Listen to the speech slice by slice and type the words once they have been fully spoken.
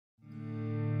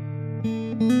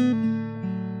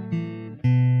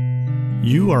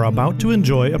You are about to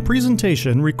enjoy a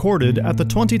presentation recorded at the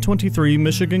 2023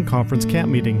 Michigan Conference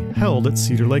Camp Meeting held at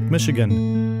Cedar Lake,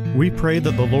 Michigan. We pray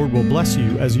that the Lord will bless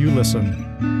you as you listen.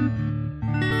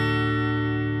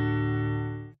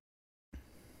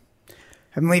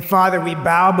 Heavenly Father, we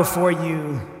bow before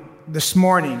you this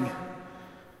morning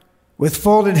with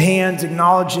folded hands,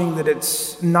 acknowledging that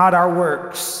it's not our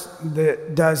works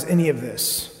that does any of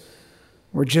this.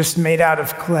 We're just made out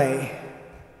of clay.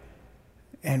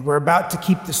 And we're about to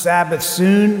keep the Sabbath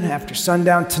soon, after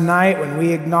sundown tonight, when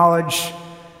we acknowledge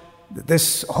that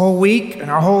this whole week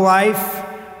and our whole life,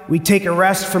 we take a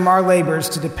rest from our labors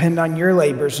to depend on your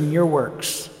labors and your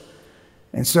works.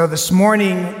 And so this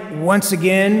morning, once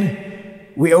again,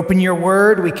 we open your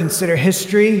word, we consider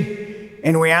history,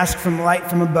 and we ask from light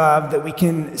from above that we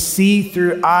can see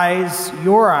through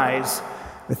your eyes,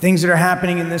 the things that are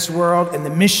happening in this world and the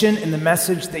mission and the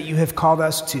message that you have called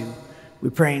us to. We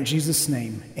pray in Jesus'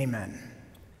 name, amen.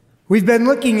 We've been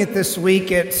looking at this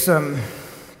week at some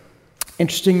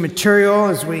interesting material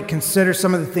as we consider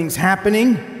some of the things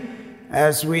happening,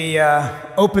 as we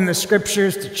open the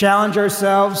scriptures to challenge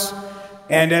ourselves,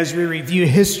 and as we review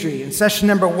history. And session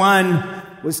number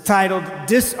 1 was titled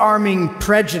Disarming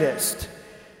Prejudice.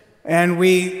 And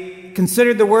we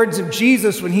considered the words of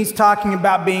Jesus when he's talking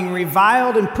about being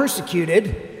reviled and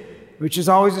persecuted, which is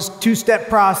always a two-step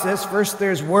process. First,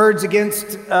 there's words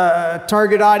against a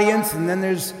target audience, and then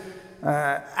there's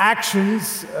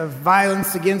actions of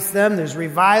violence against them. There's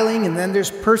reviling, and then there's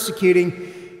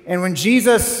persecuting. And when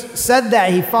Jesus said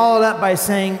that, he followed up by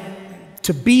saying,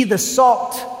 to be the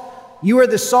salt. You are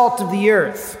the salt of the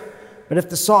earth. But if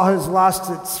the salt has lost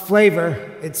its flavor,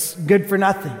 it's good for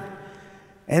nothing.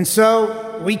 And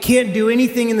so we can't do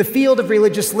anything in the field of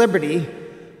religious liberty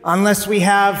unless we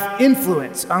have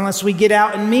influence, unless we get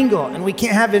out and mingle. And we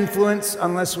can't have influence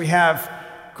unless we have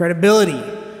credibility.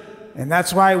 And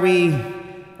that's why we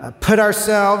put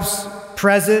ourselves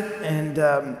present and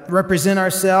represent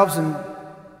ourselves in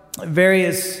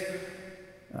various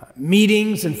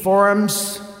meetings and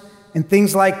forums and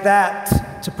things like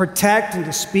that to protect and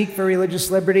to speak for religious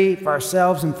liberty for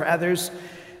ourselves and for others.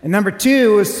 And number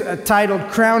 2 is titled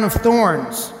Crown of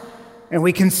Thorns. And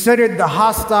we considered the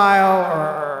hostile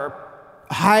or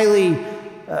highly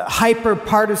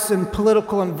hyper-partisan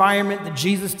political environment that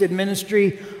Jesus did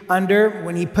ministry under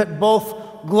when he put both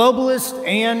globalists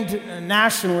and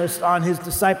nationalists on his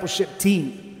discipleship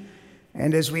team.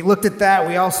 And as we looked at that,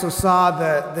 we also saw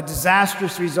the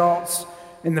disastrous results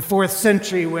in the 4th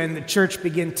century when the church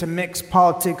began to mix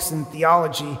politics and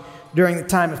theology during the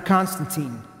time of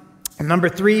Constantine. And number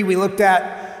 3, we looked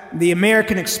at the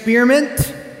American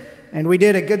experiment. And we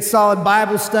did a good solid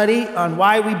Bible study on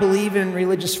why we believe in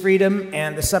religious freedom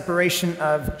and the separation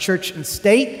of church and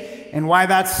state, and why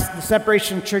that's the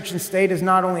separation of church and state is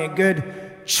not only a good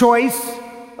choice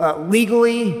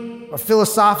legally or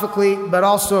philosophically, but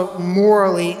also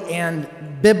morally and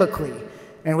biblically.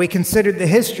 And we considered the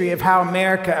history of how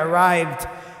America arrived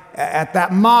at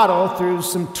that model through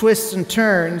some twists and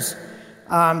turns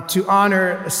to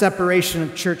honor a separation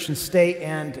of church and state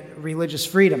and religious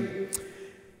freedom.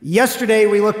 Yesterday,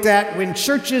 we looked at when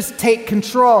churches take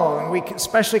control, and we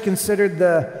especially considered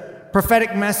the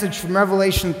prophetic message from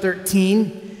Revelation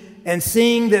 13, and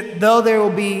seeing that though there will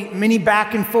be many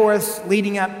back and forths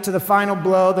leading up to the final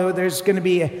blow, though there's going to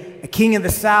be a king of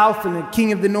the south and a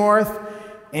king of the north,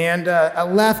 and a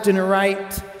left and a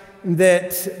right,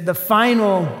 that the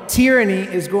final tyranny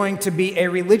is going to be a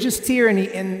religious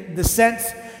tyranny in the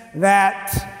sense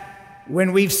that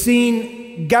when we've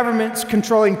seen governments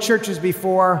controlling churches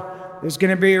before, there's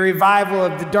going to be a revival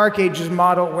of the Dark Ages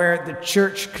model where the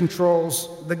church controls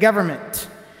the government.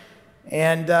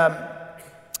 And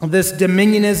this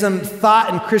dominionism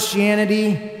thought in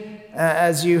Christianity,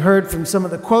 as you heard from some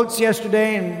of the quotes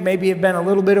yesterday, and maybe have been a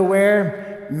little bit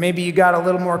aware, maybe you got a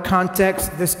little more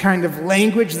context, this kind of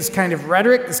language, this kind of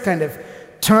rhetoric, this kind of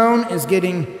tone is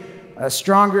getting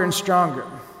stronger and stronger.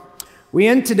 We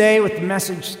end today with the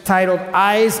message titled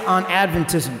Eyes on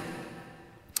Adventism.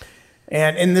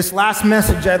 And in this last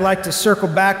message, I'd like to circle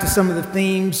back to some of the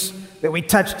themes that we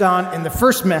touched on in the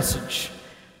first message.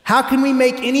 How can we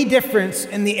make any difference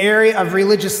in the area of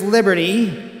religious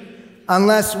liberty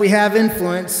unless we have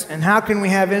influence? And how can we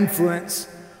have influence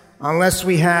unless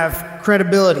we have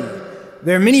credibility?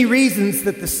 There are many reasons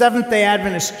that the Seventh-day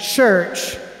Adventist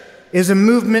Church is a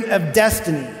movement of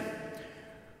destiny.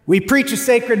 We preach a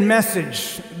sacred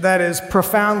message that is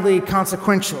profoundly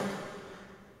consequential.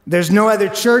 There's no other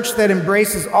church that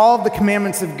embraces all of the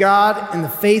commandments of God and the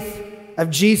faith of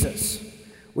Jesus.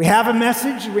 We have a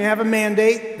message, we have a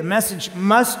mandate. The message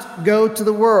must go to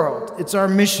the world. It's our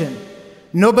mission.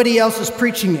 Nobody else is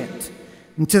preaching it.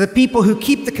 And to the people who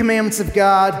keep the commandments of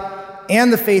God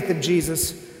and the faith of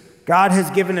Jesus, God has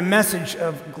given a message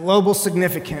of global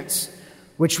significance,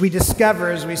 which we discover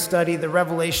as we study the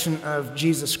revelation of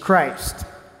Jesus Christ,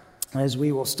 as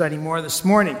we will study more this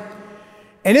morning.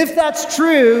 And if that's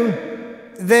true,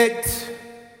 that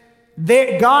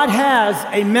God has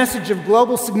a message of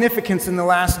global significance in the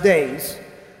last days,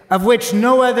 of which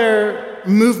no other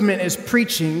movement is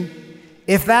preaching,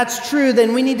 if that's true,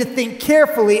 then we need to think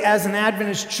carefully as an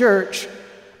Adventist church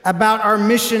about our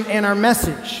mission and our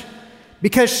message.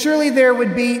 Because surely there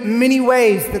would be many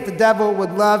ways that the devil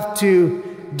would love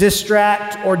to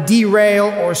distract or derail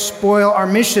or spoil our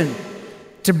mission,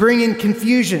 to bring in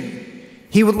confusion.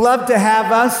 He would love to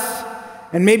have us,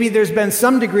 and maybe there's been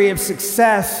some degree of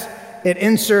success at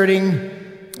inserting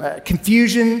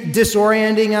confusion,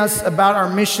 disorienting us about our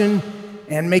mission,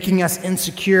 and making us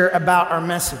insecure about our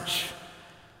message.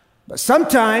 But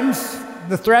sometimes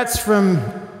the threats from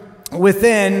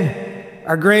within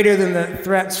are greater than the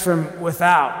threats from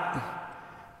without,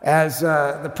 as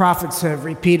the prophets have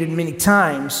repeated many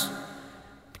times,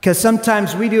 because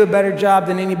sometimes we do a better job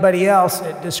than anybody else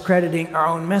at discrediting our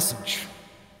own message.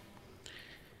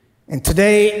 And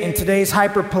today, in today's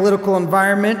hyper-political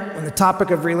environment, when the topic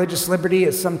of religious liberty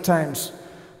is sometimes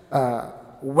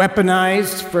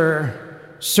weaponized for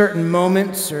certain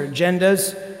moments or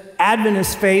agendas,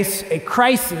 Adventists face a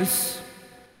crisis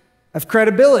of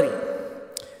credibility.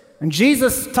 And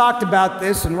Jesus talked about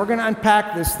this, and we're going to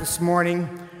unpack this morning.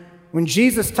 When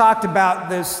Jesus talked about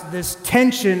this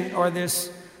tension or this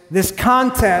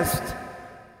contest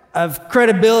of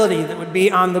credibility that would be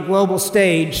on the global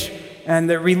stage and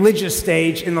the religious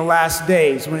stage in the last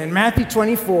days. When in Matthew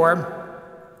 24,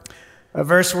 a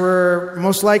verse we're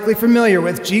most likely familiar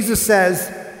with, Jesus says,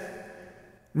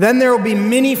 Then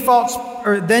many false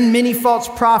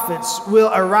prophets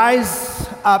will arise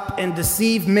up and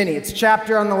deceive many. It's a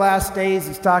chapter on the last days.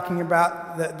 He's talking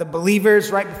about the believers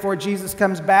right before Jesus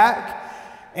comes back.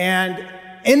 And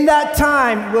in that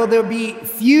time, will there be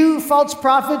few false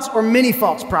prophets or many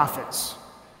false prophets?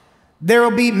 There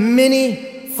will be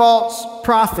many false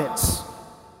prophets.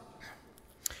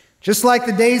 Just like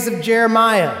the days of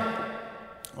Jeremiah,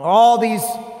 all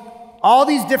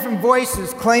these different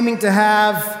voices claiming to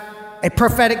have a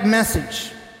prophetic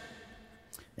message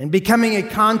and becoming a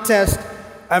contest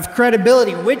of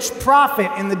credibility. Which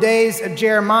prophet in the days of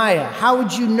Jeremiah? How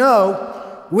would you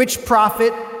know which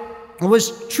prophet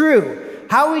was true?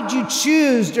 How would you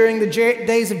choose during the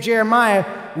days of Jeremiah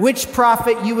which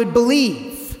prophet you would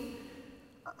believe?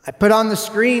 I put on the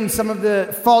screen some of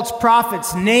the false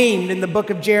prophets named in the book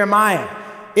of Jeremiah.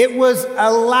 It was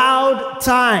a loud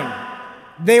time.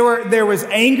 There was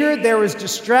anger, there was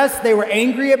distress. They were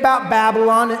angry about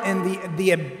Babylon and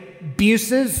the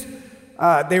abuses.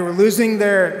 They were losing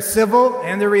their civil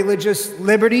and their religious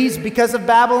liberties because of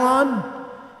Babylon.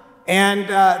 And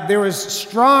there was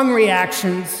strong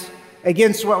reactions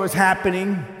against what was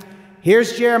happening.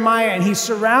 Here's Jeremiah, and he's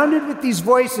surrounded with these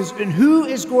voices. And who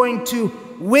is going to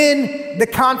win the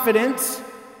confidence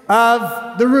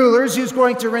of the rulers? Who's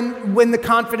going to win the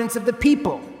confidence of the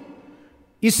people?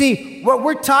 You see, what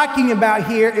we're talking about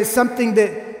here is something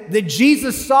that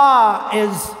Jesus saw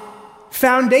as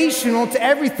foundational to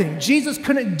everything. Jesus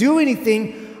couldn't do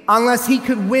anything unless he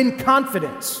could win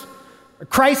confidence.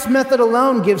 Christ's method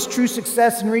alone gives true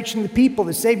success in reaching the people.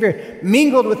 The Savior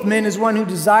mingled with men as one who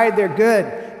desired their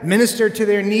good, ministered to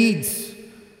their needs,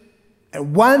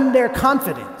 and won their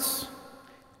confidence.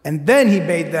 And then he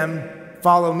bade them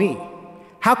follow me.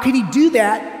 How could he do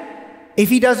that if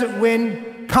he doesn't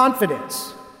win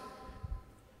confidence?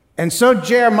 And so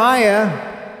Jeremiah,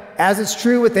 as it's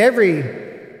true with every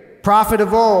prophet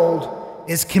of old,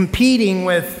 is competing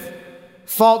with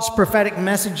false prophetic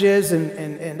messages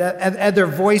and other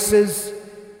voices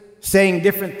saying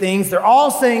different things. They're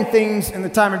all saying things in the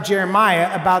time of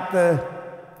Jeremiah about the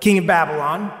king of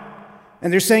Babylon.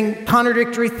 And they're saying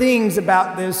contradictory things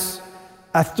about this,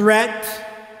 a threat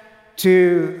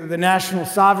to the national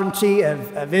sovereignty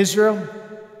of Israel.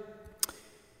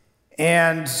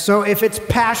 And so if it's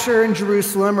Pashur in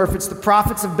Jerusalem, or if it's the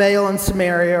prophets of Baal in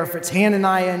Samaria, or if it's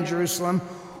Hananiah in Jerusalem,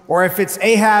 or if it's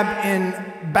Ahab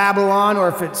in Babylon, or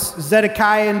if it's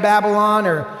Zedekiah in Babylon,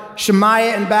 or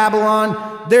Shemaiah in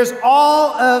Babylon, there's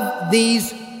all of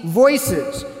these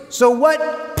voices. So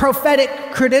what prophetic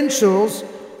credentials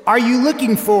are you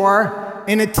looking for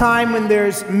in a time when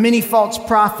there's many false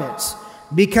prophets?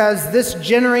 Because this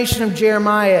generation of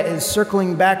Jeremiah is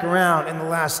circling back around in the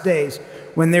last days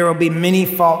when there will be many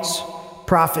false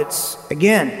prophets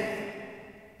again.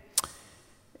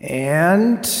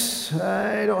 And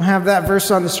I don't have that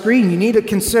verse on the screen. You need to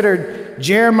consider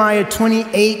Jeremiah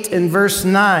 28 and verse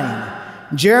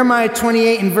 9. Jeremiah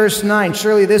 28 and verse 9.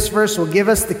 Surely this verse will give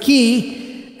us the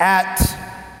key at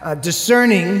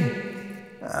discerning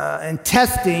and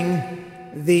testing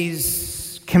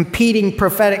these competing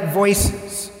prophetic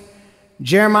voices.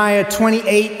 Jeremiah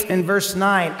 28 and verse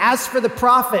 9. As for the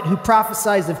prophet who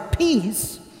prophesies of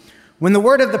peace, when the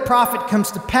word of the prophet comes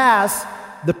to pass,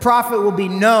 the prophet will be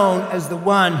known as the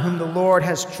one whom the Lord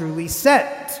has truly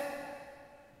sent.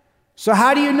 So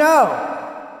how do you know?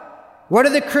 What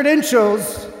are the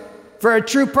credentials for a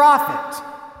true prophet?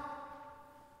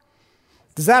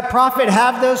 Does that prophet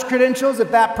have those credentials if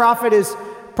that prophet is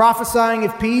prophesying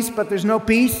of peace, but there's no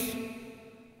peace?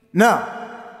 No.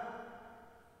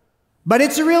 But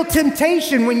it's a real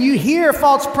temptation when you hear a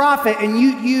false prophet and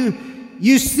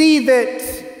you see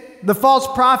that the false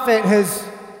prophet has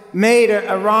made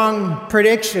a wrong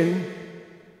prediction,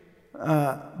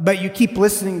 but you keep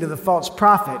listening to the false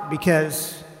prophet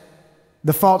because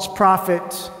the false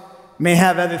prophet may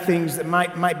have other things that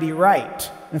might be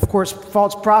right. And of course,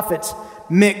 false prophets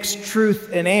mix truth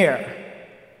and error.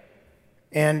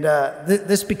 And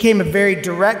this became a very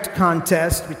direct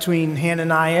contest between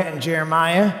Hananiah and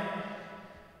Jeremiah.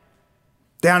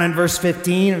 Down in verse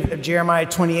 15 of Jeremiah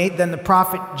 28, then the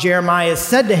prophet Jeremiah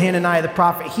said to Hananiah the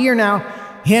prophet, "Hear now,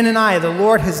 Hananiah, the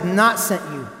Lord has not sent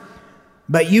you,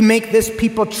 but you make this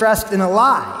people trust in a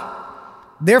lie.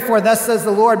 Therefore, thus says the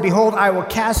Lord, behold, I will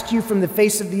cast you from the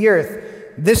face of the earth.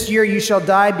 This year you shall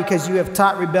die because you have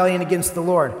taught rebellion against the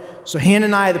Lord." So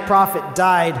Hananiah the prophet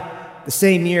died the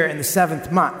same year in the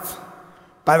 7th month.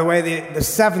 By the way, the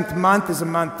 7th month is a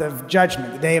month of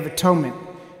judgment. The Day of Atonement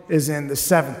is in the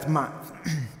 7th month.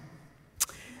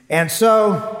 And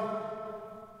so,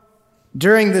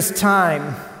 during this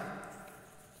time,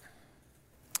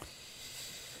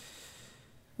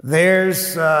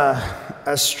 there's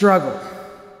a struggle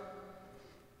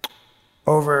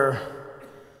over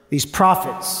these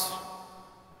prophets.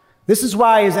 This is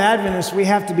why, as Adventists, we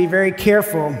have to be very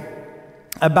careful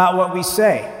about what we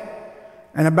say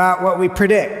and about what we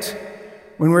predict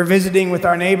when we're visiting with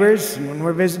our neighbors and when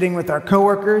we're visiting with our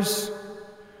coworkers.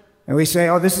 And we say,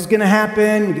 oh, this is going to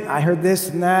happen. I heard this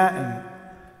and that.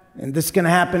 And this is going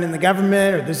to happen in the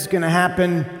government, or this is going to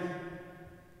happen.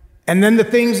 And then the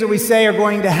things that we say are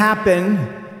going to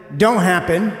happen don't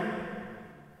happen.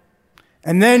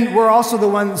 And then we're also the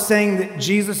ones saying that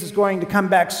Jesus is going to come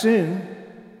back soon.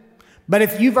 But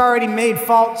if you've already made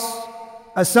false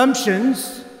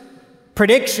assumptions,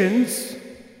 predictions,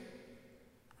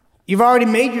 you've already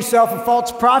made yourself a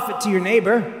false prophet to your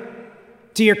neighbor,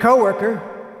 to your coworker.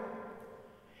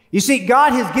 You see,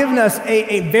 God has given us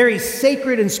a very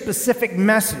sacred and specific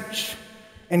message.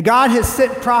 And God has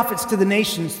sent prophets to the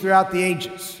nations throughout the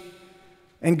ages.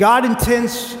 And God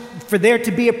intends for there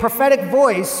to be a prophetic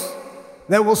voice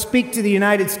that will speak to the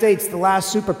United States, the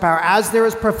last superpower, as there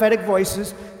is prophetic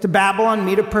voices to Babylon,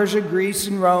 Medo Persia, Greece,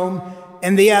 and Rome,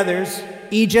 and the others,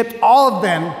 Egypt. All of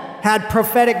them had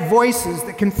prophetic voices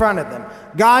that confronted them.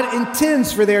 God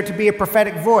intends for there to be a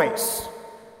prophetic voice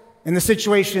in the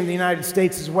situation in the United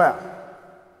States as well.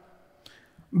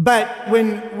 But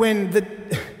when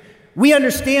we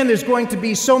understand there's going to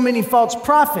be so many false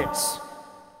prophets,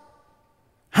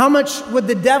 how much would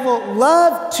the devil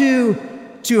love to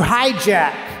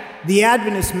hijack the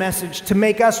Adventist message to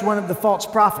make us one of the false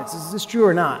prophets? Is this true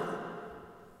or not?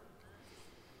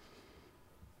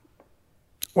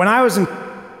 When I was in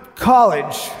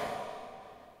college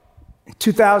in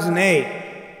 2008,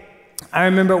 I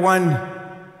remember one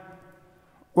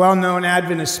well-known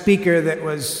Adventist speaker that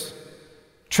was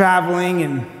traveling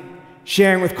and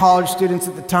sharing with college students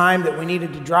at the time that we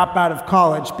needed to drop out of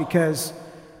college because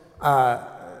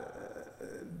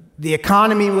the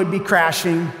economy would be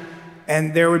crashing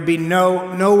and there would be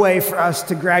no way for us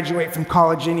to graduate from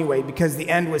college anyway because the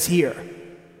end was here.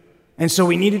 And so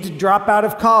we needed to drop out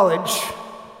of college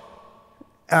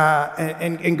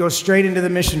and go straight into the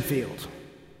mission field.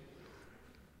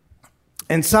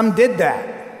 And some did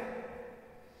that.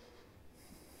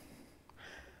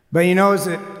 But you know, as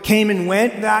it came and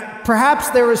went, that perhaps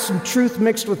there was some truth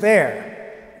mixed with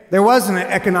air. There wasn't an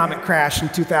economic crash in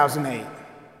 2008.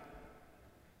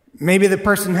 Maybe the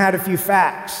person had a few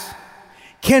facts.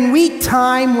 Can we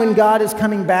time when God is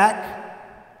coming back?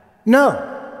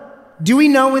 No. Do we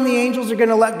know when the angels are going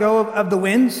to let go of the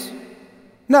winds?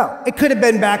 No. It could have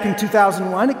been back in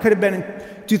 2001. It could have been in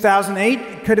 2008.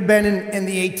 It could have been in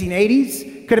the 1880s.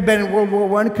 It could have been in World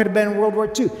War I. It could have been in World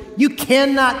War II. You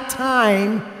cannot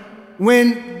time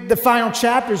when the final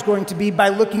chapter is going to be by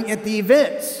looking at the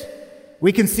events.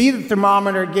 We can see the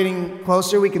thermometer getting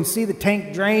closer. We can see the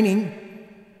tank draining.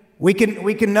 We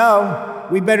can know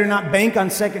we better not bank on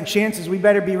second chances. We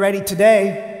better be ready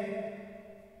today.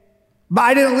 But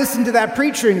I didn't listen to that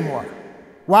preacher anymore.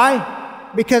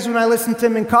 Why? Because when I listened to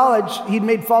him in college, he'd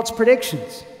made false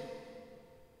predictions.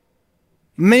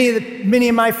 Many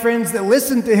of my friends that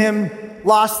listened to him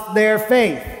lost their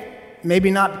faith.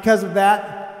 Maybe not because of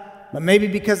that, but maybe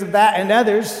because of that and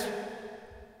others.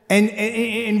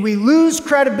 And we lose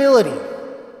credibility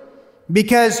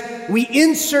because we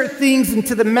insert things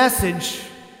into the message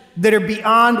that are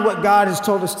beyond what God has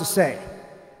told us to say.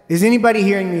 Is anybody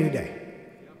hearing me today?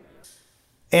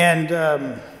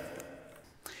 And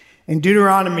in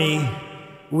Deuteronomy,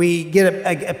 we get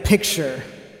a picture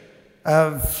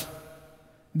of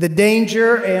the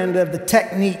danger and of the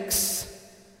techniques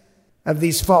of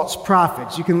these false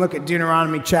prophets. You can look at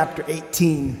Deuteronomy chapter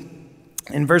 18.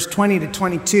 In verse 20 to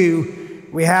 22,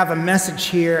 we have a message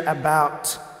here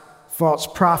about false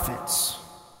prophets.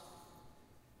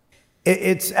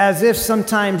 It's as if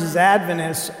sometimes as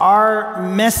Adventists, our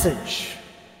message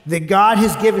that God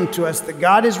has given to us, that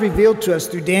God has revealed to us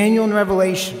through Daniel and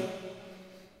Revelation,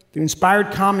 through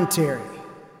inspired commentary,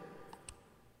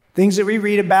 things that we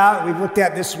read about, we've looked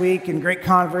at this week in Great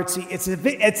Converts, it's as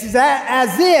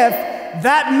if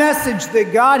that message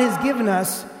that God has given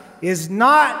us is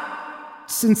not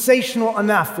sensational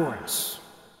enough for us.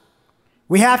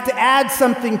 We have to add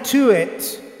something to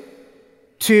it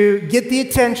to get the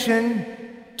attention,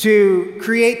 to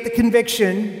create the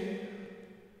conviction.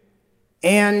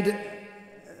 And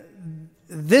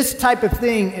this type of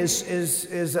thing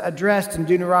is addressed in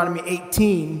Deuteronomy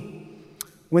 18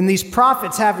 when these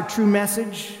prophets have a true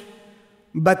message,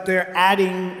 but they're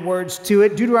adding words to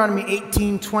it. Deuteronomy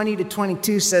 18, 20 to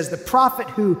 22 says, "The prophet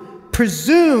who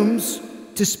presumes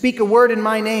to speak a word in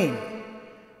my name,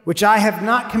 which I have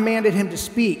not commanded him to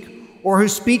speak, or who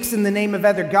speaks in the name of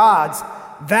other gods,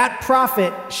 that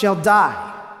prophet shall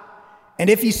die. And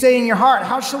if you say in your heart,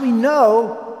 how shall we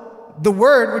know the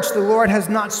word which the Lord has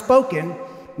not spoken?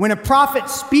 When a prophet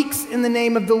speaks in the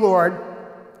name of the Lord,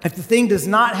 if the thing does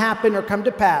not happen or come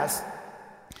to pass,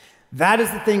 that is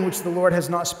the thing which the Lord has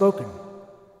not spoken.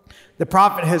 The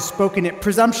prophet has spoken it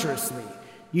presumptuously.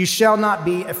 You shall not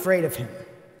be afraid of him."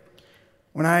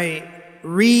 When I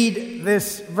read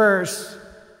this verse,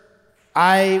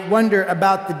 I wonder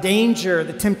about the danger,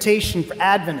 the temptation for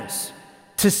Adventists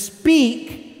to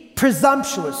speak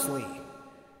presumptuously,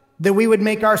 that we would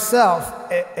make ourselves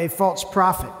a false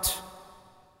prophet.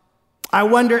 I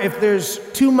wonder if there's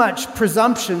too much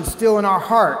presumption still in our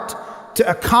heart to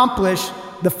accomplish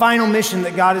the final mission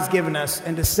that God has given us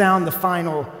and to sound the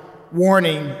final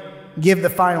warning, give the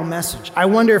final message. I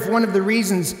wonder if one of the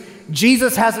reasons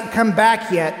Jesus hasn't come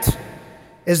back yet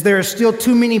is there are still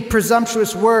too many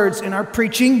presumptuous words in our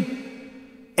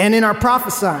preaching and in our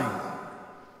prophesying.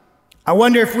 I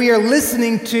wonder if we are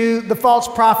listening to the false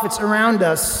prophets around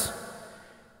us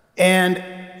and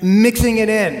mixing it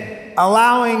in,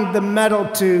 allowing the metal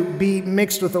to be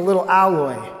mixed with a little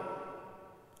alloy.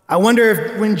 I wonder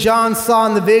if when John saw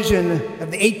in the vision of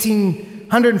the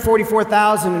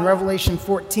 144,000 in Revelation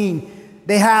 14,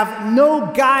 they have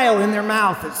no guile in their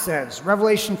mouth, it says.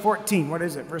 Revelation 14, what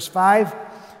is it, verse 5?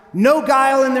 No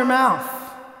guile in their mouth.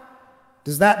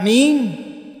 Does that mean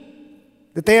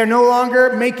that they are no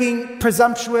longer making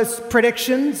presumptuous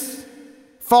predictions,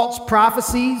 false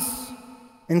prophecies,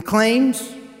 and claims?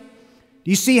 Do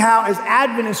you see how, as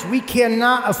Adventists, we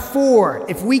cannot afford,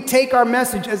 if we take our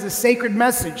message as a sacred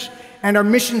message and our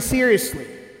mission seriously,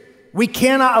 we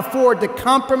cannot afford to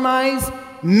compromise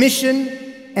mission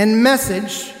and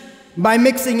message by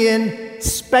mixing in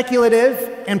speculative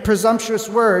and presumptuous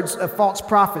words of false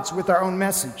prophets with our own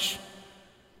message.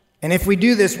 And if we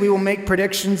do this, we will make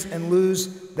predictions and lose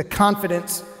the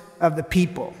confidence of the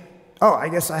people. Oh, I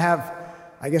guess I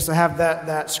have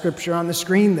that scripture on the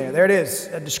screen there. There it is,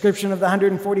 a description of the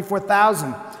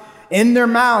 144,000. In their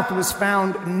mouth was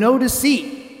found no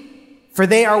deceit, for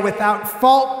they are without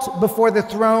fault before the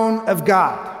throne of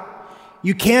God.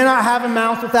 You cannot have a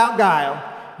mouth without guile.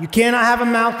 You cannot have a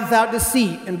mouth without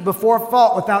deceit, and before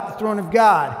fault without the throne of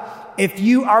God. If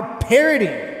you are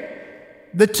parroting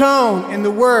the tone and the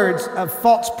words of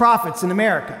false prophets in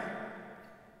America.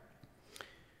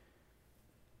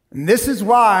 And this is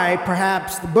why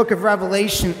perhaps the book of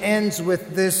Revelation ends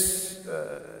with this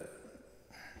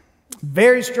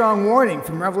very strong warning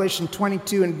from Revelation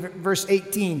 22 and verse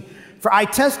 18. For I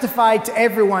testify to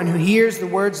everyone who hears the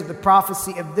words of the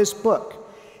prophecy of this book.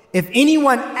 If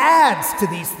anyone adds to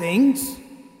these things,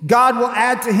 God will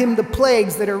add to him the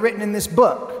plagues that are written in this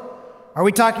book. Are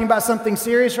we talking about something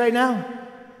serious right now?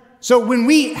 So when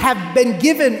we have been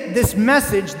given this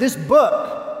message, this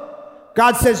book,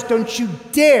 God says, don't you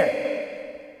dare.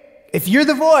 If you're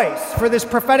the voice for this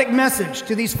prophetic message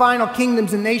to these final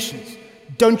kingdoms and nations,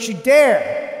 don't you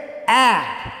dare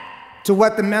add to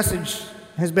what the message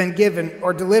has been given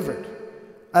or delivered.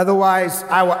 Otherwise,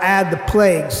 I will add the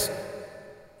plagues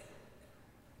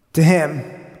to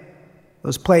him,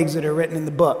 those plagues that are written in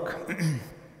the book.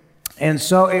 And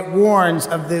so it warns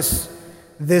of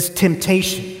this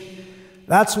temptation.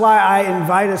 That's why I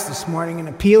invite us this morning in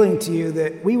appealing to you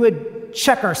that we would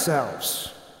check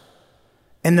ourselves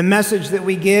and the message that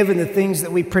we give and the things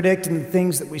that we predict and the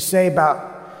things that we say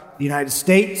about the United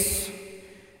States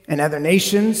and other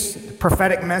nations, the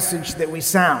prophetic message that we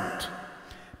sound.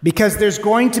 Because there's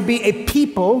going to be a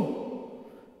people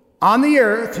on the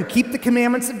earth who keep the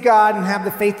commandments of God and have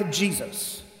the faith of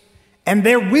Jesus. And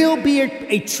there will be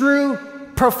a true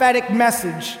prophetic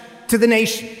message to the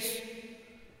nations.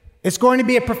 It's going to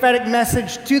be a prophetic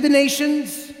message to the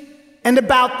nations and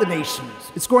about the nations.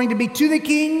 It's going to be to the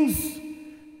kings.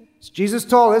 As Jesus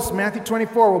told us, Matthew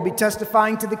 24, we'll be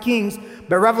testifying to the kings.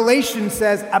 But Revelation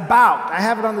says about. I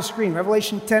have it on the screen.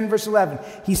 Revelation 10, verse 11.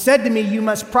 He said to me, you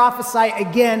must prophesy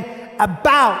again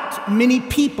about many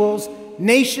peoples,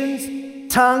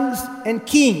 nations, tongues, and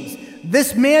kings.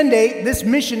 This mandate, this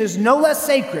mission is no less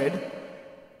sacred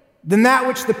than that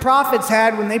which the prophets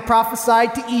had when they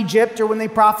prophesied to Egypt or when they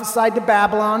prophesied to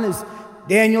Babylon, as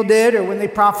Daniel did, or when they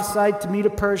prophesied to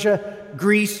Medo-Persia,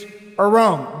 Greece, or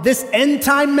Rome. This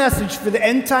end-time message for the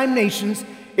end-time nations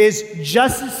is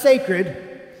just as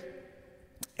sacred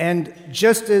and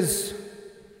just as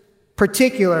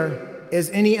particular as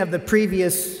any of the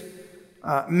previous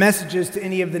messages to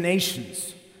any of the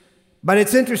nations. But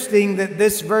it's interesting that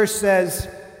this verse says,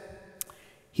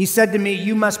 he said to me,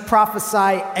 you must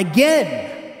prophesy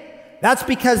again. That's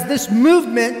because this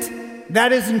movement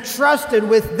that is entrusted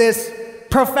with this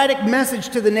prophetic message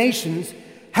to the nations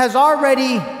has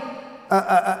already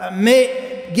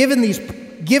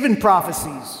given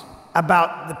prophecies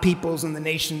about the peoples and the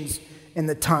nations and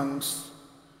the tongues.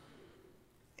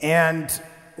 And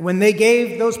when they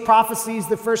gave those prophecies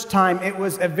the first time, it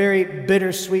was a very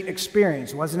bittersweet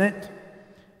experience, wasn't it?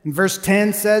 And verse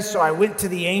 10 says, so I went to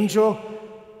the angel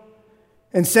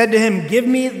and said to him, give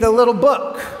me the little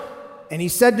book. And he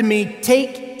said to me,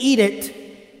 take, eat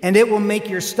it, and it will make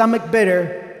your stomach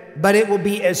bitter, but it will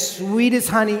be as sweet as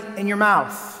honey in your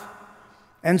mouth.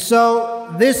 And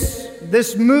so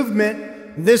this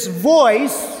movement, this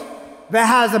voice that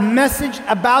has a message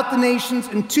about the nations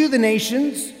and to the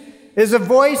nations, is a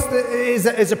voice that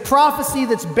is a prophecy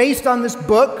that's based on this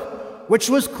book, which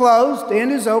was closed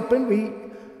and is open. We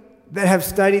that have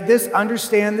studied this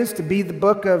understand this to be the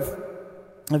book of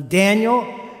Daniel,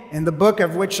 and the book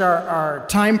of which our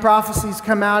time prophecies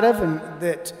come out of, and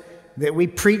that we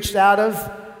preached out of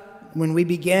when we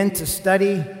began to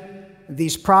study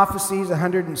these prophecies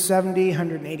 170,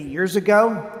 180 years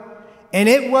ago. And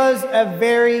it was a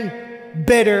very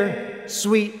bitter,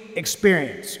 sweet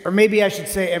experience. Or maybe I should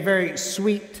say a very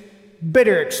sweet,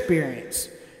 bitter experience.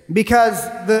 Because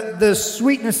the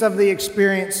sweetness of the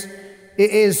experience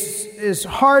is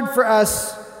hard for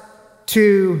us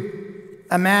to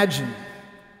imagine.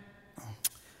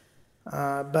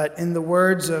 But in the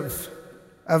words of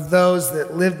those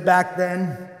that lived back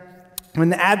then, when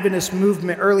the Adventist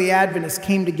movement, early Adventists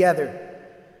came together,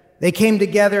 they came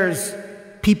together as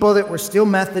people that were still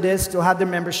Methodist, still had their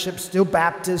membership, still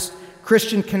Baptist,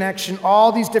 Christian Connection,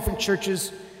 all these different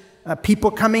churches, people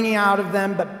coming out of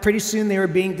them, but pretty soon they were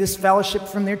being disfellowshipped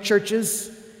from their churches.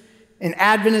 And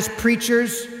Adventist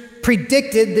preachers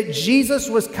predicted that Jesus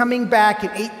was coming back in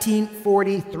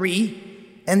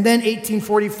 1843 and then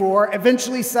 1844,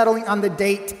 eventually settling on the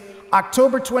date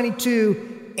October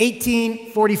 22,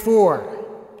 1844.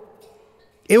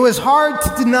 It was hard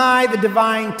to deny the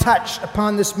divine touch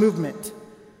upon this movement.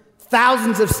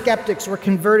 Thousands of skeptics were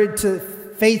converted to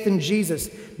faith in Jesus.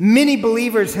 Many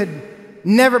believers had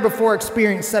never before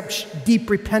experienced such deep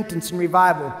repentance and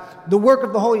revival. The work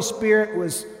of the Holy Spirit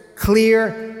was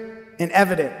clear and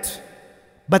evident.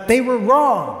 But they were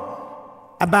wrong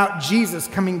about Jesus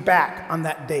coming back on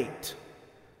that date.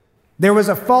 There was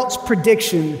a false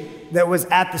prediction that was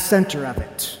at the center of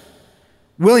it.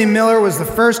 William Miller was the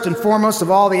first and foremost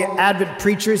of all the Advent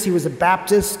preachers. He was a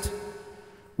Baptist.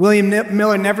 William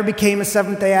Miller never became a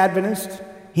Seventh-day Adventist.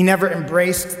 He never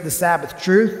embraced the Sabbath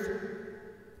truth.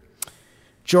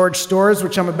 George Storrs,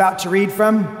 which I'm about to read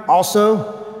from,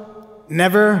 also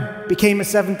never became a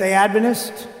Seventh-day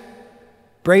Adventist,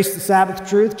 embraced the Sabbath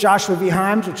truth. Joshua V.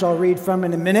 Himes, which I'll read from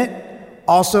in a minute,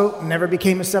 also never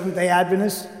became a Seventh-day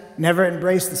Adventist, never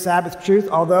embraced the Sabbath truth,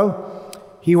 although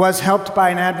he was helped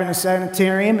by an Adventist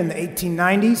sanitarium in the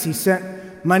 1890s. He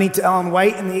sent money to Ellen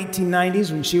White in the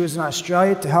 1890s when she was in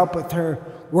Australia to help with her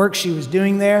work she was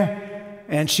doing there.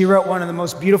 And she wrote one of the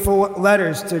most beautiful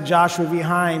letters to Joshua V.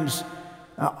 Himes,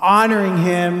 honoring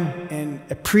him and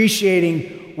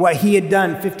appreciating what he had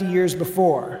done 50 years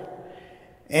before.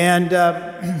 And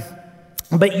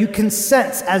but you can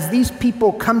sense as these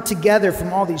people come together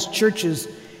from all these churches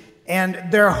and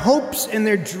their hopes and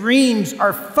their dreams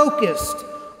are focused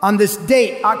on this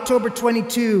date, October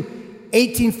 22,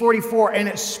 1844, and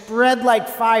it spread like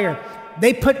fire.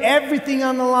 They put everything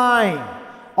on the line.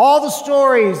 All the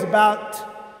stories about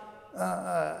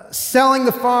selling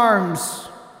the farms,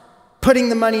 putting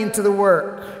the money into the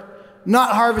work,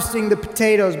 not harvesting the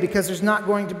potatoes because there's not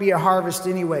going to be a harvest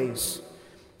anyways.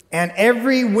 And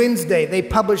every Wednesday, they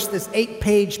publish this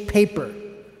 8-page paper,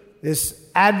 this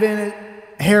Advent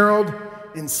Herald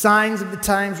and Signs of the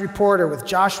Times Reporter with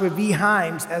Joshua V.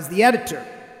 Himes as the editor.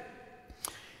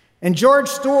 And George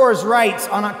Storrs writes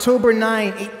on October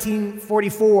 9,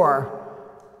 1844,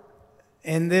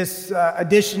 in this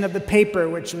edition of the paper,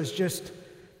 which was just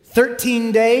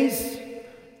 13 days,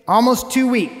 almost 2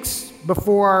 weeks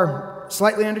before,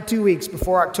 slightly under 2 weeks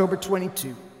before October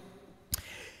 22.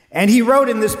 And he wrote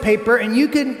in this paper, and you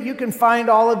can find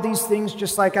all of these things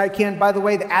just like I can. By the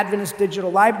way, the Adventist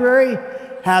Digital Library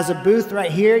has a booth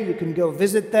right here. You can go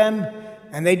visit them,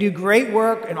 and they do great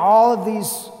work, and all of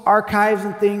these archives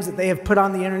and things that they have put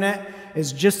on the internet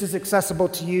is just as accessible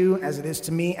to you as it is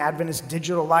to me,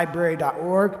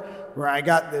 AdventistDigitalLibrary.org, where I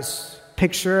got this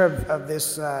picture of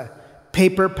this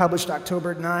paper published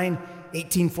October 9,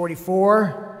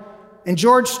 1844. And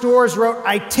George Storrs wrote,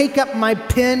 "I take up my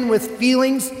pen with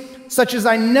feelings such as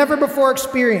I never before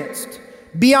experienced.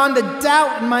 Beyond a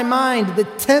doubt in my mind, the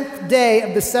 10th day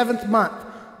of the 7th month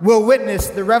will witness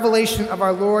the revelation of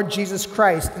our Lord Jesus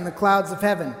Christ in the clouds of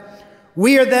heaven.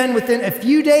 We are then within a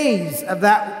few days of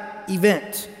that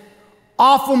event.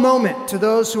 Awful moment to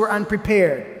those who are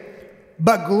unprepared,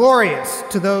 but glorious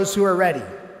to those who are ready.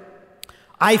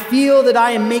 I feel that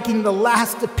I am making the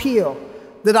last appeal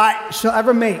that I shall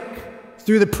ever make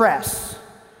through the press.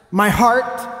 My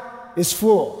heart is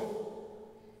full."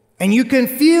 And you can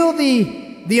feel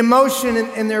the emotion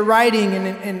in their writing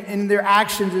and in their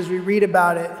actions as we read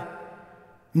about it.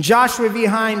 And Joshua V.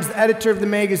 Himes, the editor of the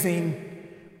magazine,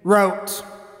 wrote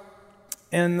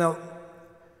in the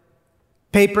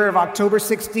paper of October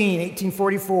 16,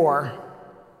 1844,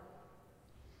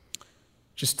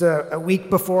 just a week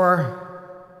before,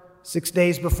 6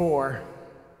 days before,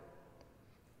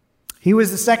 he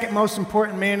was the second most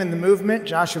important man in the movement,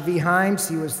 Joshua V. Himes.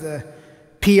 He was the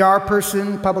PR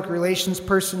person, public relations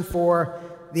person for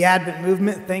the Advent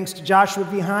movement, thanks to Joshua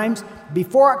V. Himes.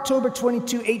 Before October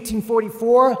 22,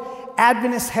 1844,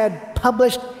 Adventists had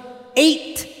published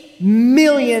 8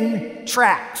 million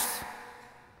tracts.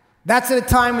 That's at a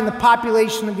time when the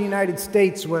population of the United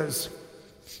States was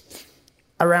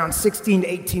around 16 to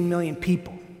 18 million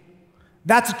people.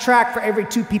 That's a tract for every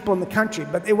 2 people in the country,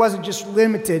 but it wasn't just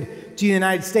limited to the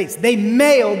United States. They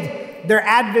mailed their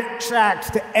Advent tracts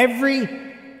to every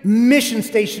mission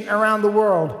station around the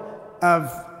world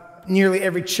of nearly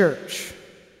every church.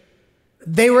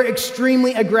 They were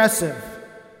extremely aggressive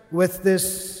with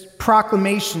this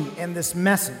proclamation and this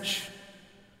message.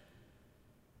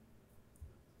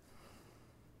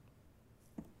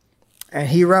 And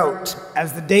he wrote,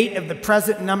 "As the date of the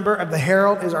present number of the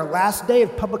Herald is our last day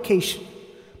of publication,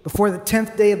 before the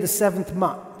 10th day of the 7th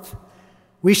month,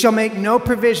 we shall make no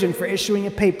provision for issuing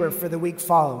a paper for the week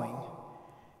following.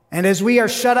 And as we are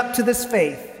shut up to this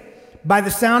faith, by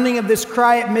the sounding of this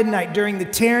cry at midnight during the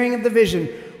tearing of the vision,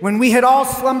 when we had all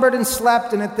slumbered and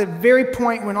slept, and at the very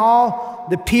point when all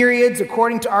the periods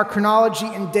according to our chronology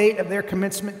and date of their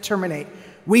commencement terminate,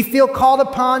 we feel called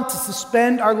upon to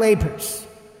suspend our labors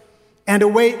and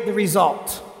await the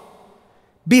result.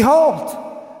 Behold,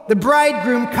 the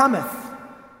bridegroom cometh.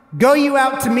 Go you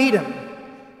out to meet him,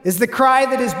 is the cry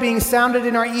that is being sounded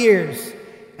in our ears.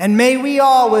 And may we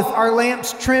all, with our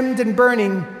lamps trimmed and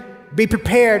burning, be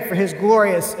prepared for his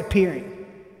glorious appearing."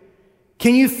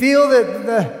 Can you feel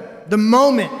the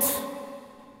moment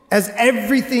as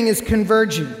everything is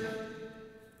converging?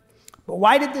 But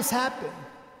why did this happen?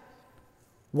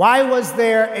 Why was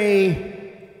there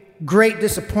a great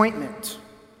disappointment?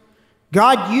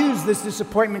 God used this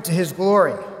disappointment to his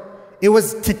glory. It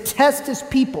was to test his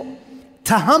people,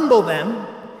 to humble them,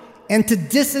 and to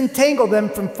disentangle them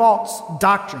from false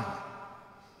doctrine.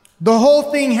 The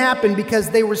whole thing happened because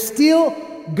they were still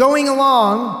going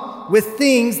along with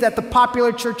things that the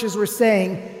popular churches were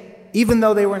saying, even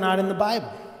though they were not in the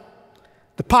Bible.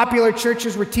 The popular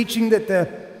churches were teaching that the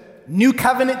New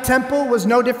Covenant temple was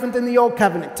no different than the Old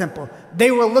Covenant temple.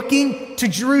 They were looking to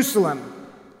Jerusalem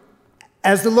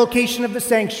as the location of the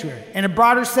sanctuary. In a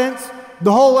broader sense,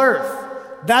 the whole earth.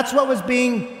 That's what was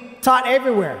being taught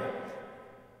everywhere.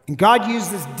 And God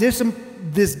used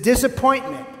this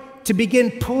disappointment to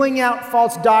begin pulling out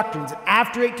false doctrines. And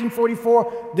after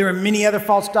 1844, there were many other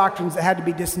false doctrines that had to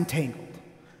be disentangled.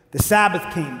 The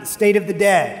Sabbath came, the state of the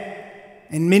dead,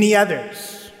 and many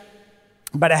others.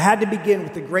 But it had to begin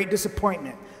with a great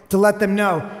disappointment to let them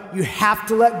know you have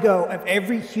to let go of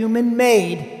every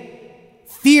human-made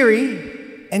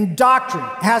theory and doctrine.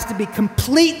 It has to be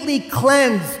completely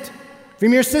cleansed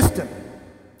from your system.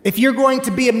 If you're going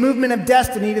to be a movement of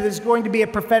destiny, there's going to be a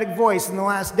prophetic voice in the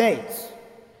last days.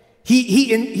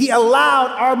 He allowed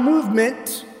our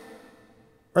movement,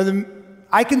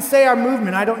 I can say our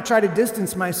movement. I don't try to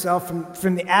distance myself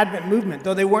from the Advent movement.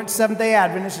 Though they weren't Seventh-day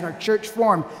Adventists in our church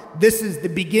form, this is the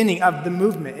beginning of the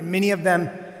movement. And many of them,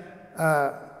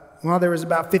 there was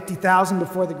about 50,000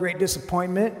 before the Great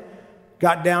Disappointment,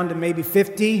 got down to maybe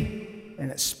 50,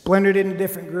 and it splintered into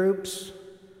different groups.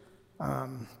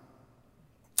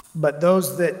 But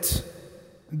those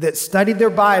that studied their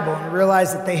Bible and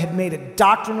realized that they had made a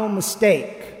doctrinal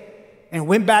mistake and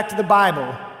went back to the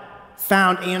Bible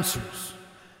found answers.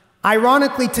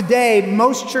 Ironically, today,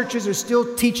 most churches are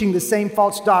still teaching the same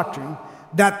false doctrine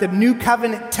that the New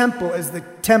Covenant temple is the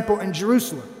temple in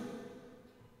Jerusalem.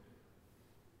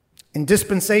 And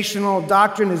dispensational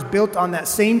doctrine is built on that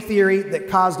same theory that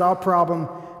caused all problem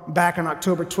back on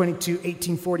October 22,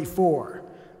 1844.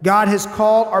 God has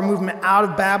called our movement out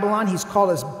of Babylon. He's called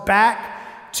us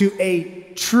back to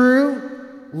a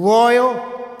true, loyal,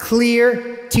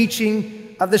 clear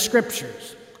teaching of the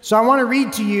Scriptures. So I want to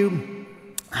read to you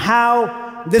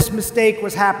how this mistake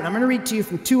was happening. I'm going to read to you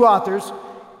from two authors,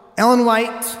 Ellen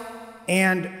White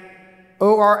and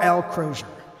O.R.L. Crozier.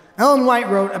 Ellen White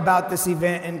wrote about this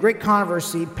event in Great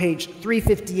Controversy, page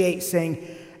 358, saying,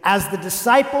 as the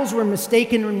disciples were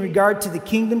mistaken in regard to the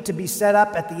kingdom to be set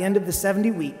up at the end of the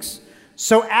 70 weeks,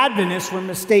 so Adventists were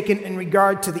mistaken in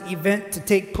regard to the event to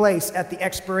take place at the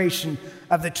expiration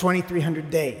of the 2,300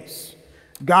 days.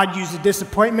 God used the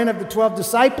disappointment of the 12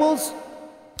 disciples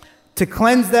to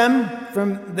cleanse them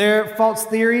from their false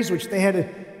theories, which they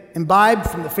had imbibed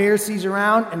from the Pharisees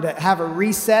around, and to have a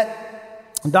reset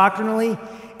doctrinally.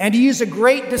 And he used a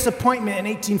great disappointment in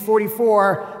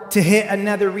 1844 to hit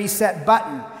another reset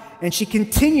button. And she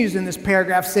continues in this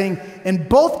paragraph saying, in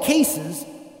both cases,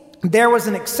 there was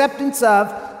an acceptance of,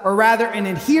 or rather an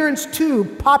adherence to,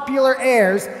 popular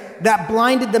errors that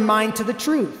blinded the mind to the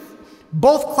truth.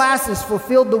 Both classes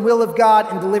fulfilled the will of God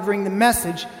in delivering the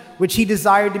message which he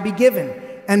desired to be given.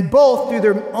 And both, through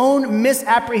their own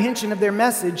misapprehension of their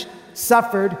message,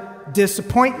 suffered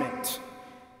disappointment.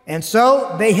 And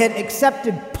so they had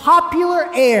accepted popular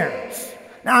errors.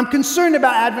 Now, I'm concerned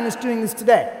about Adventists doing this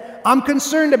today. I'm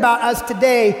concerned about us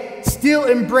today still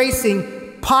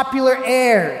embracing popular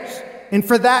errors, and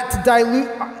for that to dilute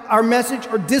our message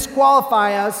or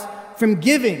disqualify us from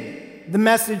giving the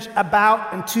message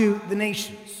about and to the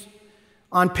nations.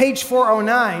 On page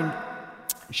 409,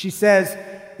 she says,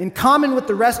 in common with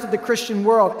the rest of the Christian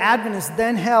world, Adventists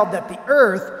then held that the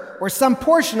earth, or some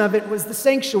portion of it, was the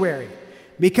sanctuary,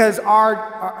 because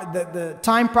the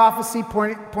time prophecy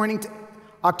pointing to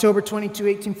October 22,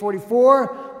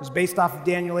 1844 was based off of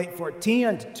Daniel 8:14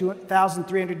 unto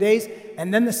 2,300 days,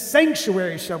 and then the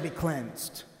sanctuary shall be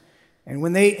cleansed. And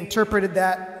when they interpreted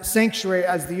that sanctuary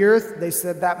as the earth, they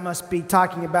said that must be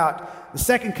talking about the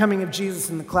second coming of Jesus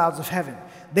in the clouds of heaven.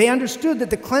 They understood that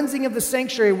the cleansing of the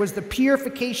sanctuary was the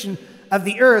purification of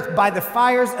the earth by the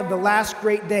fires of the last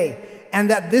great day, and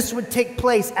that this would take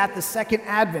place at the second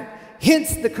advent.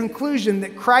 Hence the conclusion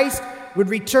that Christ would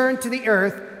return to the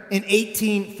earth in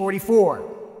 1844.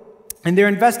 In their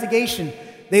investigation,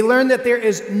 they learned that there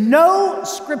is no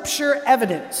scripture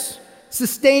evidence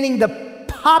sustaining the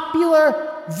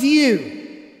popular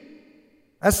view.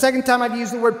 That's the second time I've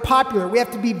used the word popular. We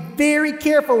have to be very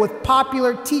careful with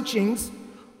popular teachings,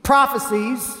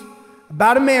 prophecies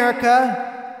about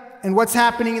America and what's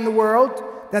happening in the world,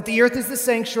 that the earth is the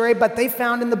sanctuary, but they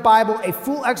found in the Bible a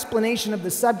full explanation of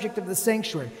the subject of the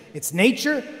sanctuary, its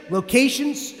nature,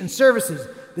 locations, and services.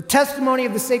 The testimony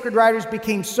of the sacred writers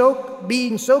being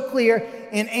so clear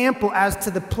and ample as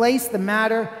to the place the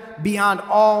matter beyond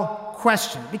all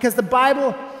question. Because the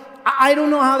Bible, I don't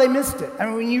know how they missed it. I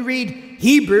mean, when you read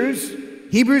Hebrews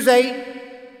 8,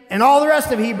 and all the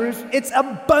rest of Hebrews, it's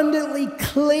abundantly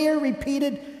clear,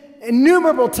 repeated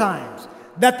innumerable times,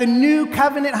 that the new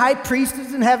covenant high priest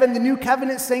is in heaven, the new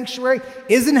covenant sanctuary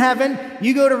is in heaven.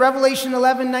 You go to Revelation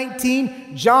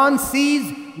 11:19, John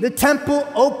sees the temple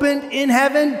opened in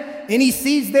heaven, and he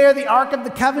sees there the Ark of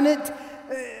the Covenant.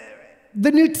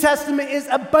 The New Testament is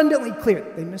abundantly clear.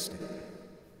 They missed it.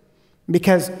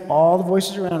 Because all the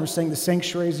voices around are saying the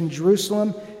sanctuary is in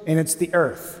Jerusalem, and it's the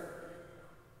earth.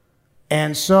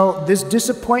 And so this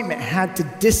disappointment had to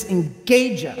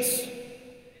disengage us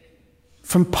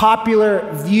from popular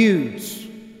views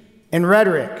and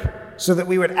rhetoric so that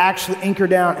we would actually anchor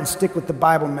down and stick with the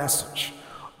Bible message.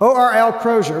 O.R.L.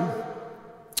 Crozier,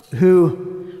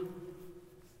 who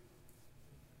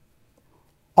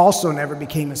also never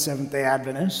became a Seventh-day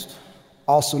Adventist,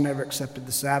 also never accepted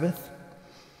the Sabbath,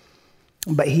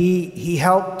 but he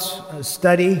helped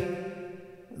study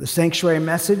the sanctuary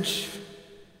message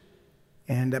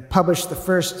and published the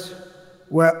first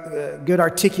good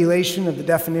articulation of the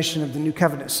definition of the New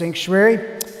Covenant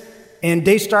sanctuary in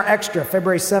Daystar Extra,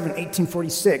 February 7,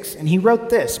 1846. And he wrote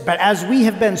this: "But as we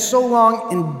have been so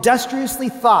long industriously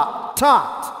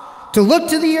taught to look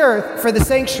to the earth for the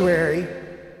sanctuary,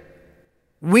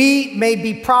 we may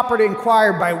be proper to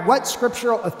inquire by what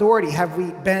scriptural authority have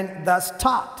we been thus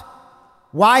taught."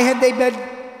 Why had they been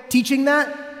teaching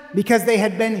that? Because they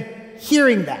had been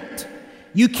hearing that.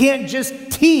 You can't just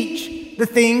teach the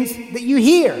things that you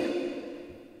hear.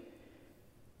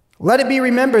 Let it be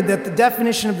remembered that the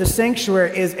definition of the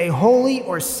sanctuary is a holy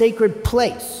or sacred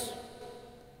place.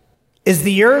 Is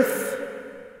the earth,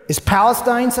 is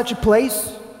Palestine such a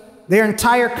place? Their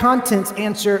entire contents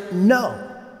answer no.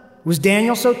 Was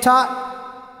Daniel so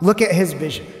taught? Look at his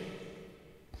vision.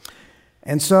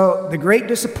 And so the great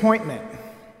disappointment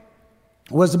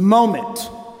was a moment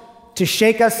to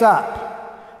shake us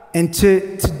up and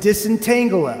to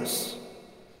disentangle us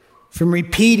from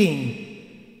repeating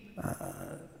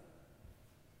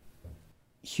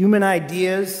human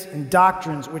ideas and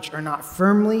doctrines which are not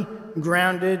firmly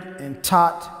grounded and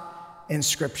taught in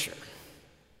Scripture.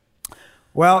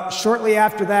 Well, shortly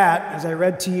after that, as I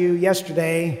read to you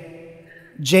yesterday,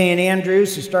 Jay and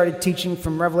Andrews, who started teaching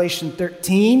from Revelation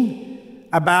 13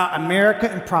 about America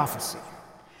and prophecy.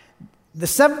 The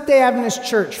Seventh-day Adventist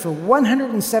Church for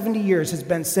 170 years has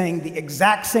been saying the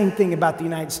exact same thing about the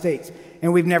United States,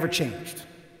 and we've never changed.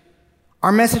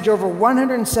 Our message over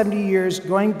 170 years,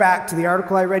 going back to the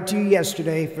article I read to you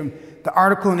yesterday from the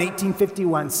article in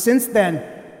 1851, since then,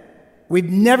 we've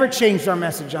never changed our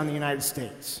message on the United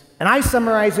States. And I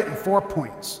summarize it in 4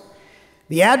 points.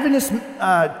 The Adventist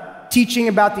teaching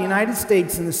about the United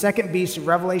States in the second beast of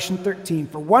Revelation 13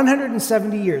 for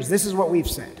 170 years, this is what we've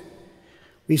said.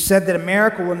 We've said that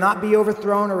America will not be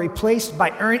overthrown or replaced by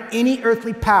any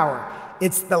earthly power.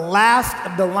 It's the last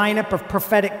of the lineup of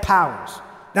prophetic powers.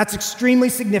 That's extremely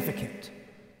significant.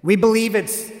 We believe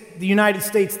it's the United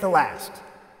States the last.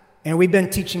 And we've been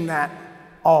teaching that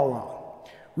all along.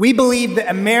 We believe that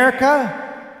America,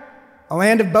 a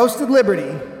land of boasted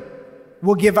liberty,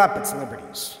 will give up its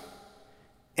liberties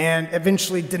and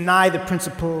eventually deny the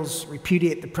principles,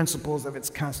 repudiate the principles of its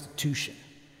Constitution.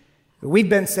 We've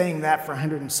been saying that for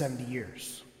 170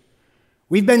 years.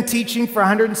 We've been teaching for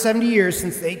 170 years,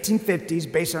 since the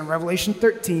 1850s, based on Revelation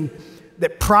 13,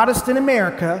 that Protestant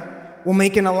America will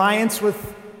make an alliance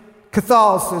with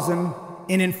Catholicism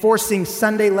in enforcing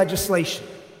Sunday legislation.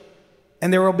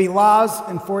 And there will be laws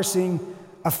enforcing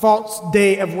a false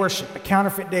day of worship, a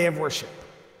counterfeit day of worship.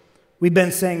 We've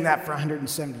been saying that for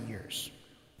 170 years.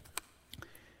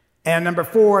 And number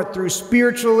 4, through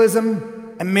spiritualism,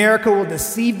 America will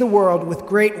deceive the world with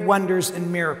great wonders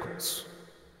and miracles.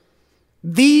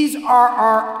 These are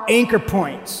our anchor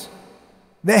points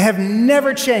that have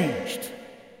never changed.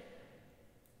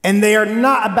 And they are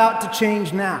not about to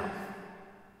change now,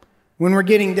 when we're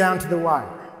getting down to the wire.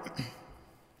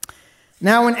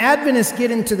 Now, when Adventists get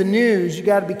into the news, you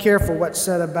got to be careful what's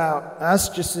said about us,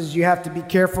 just as you have to be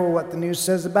careful what the news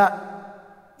says about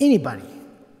anybody.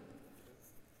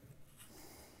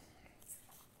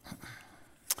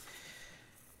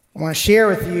 I want to share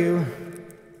with you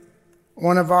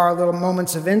one of our little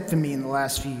moments of infamy in the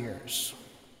last few years.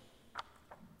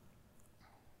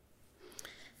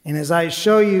 And as I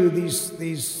show you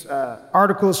these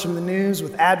articles from the news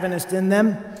with Adventists in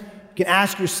them, you can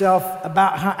ask yourself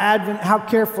about how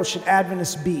careful should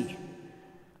Adventists be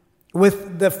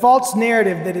with the false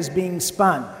narrative that is being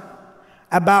spun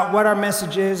about what our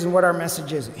message is and what our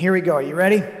message isn't. Here we go. Are you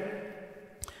ready?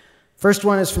 First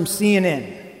one is from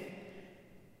CNN.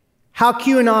 How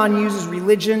QAnon uses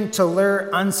religion to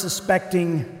lure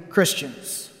unsuspecting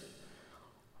Christians.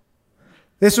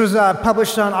 This was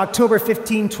published on October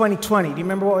 15, 2020. Do you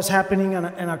remember what was happening in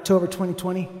October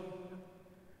 2020?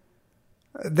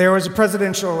 there was a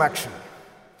presidential election.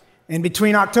 And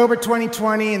between October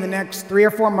 2020 and the next 3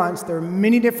 or 4 months, there were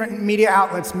many different media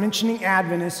outlets mentioning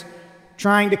Adventists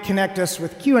trying to connect us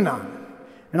with QAnon.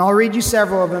 And I'll read you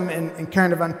several of them and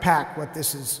kind of unpack what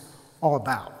this is all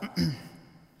about.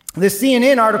 This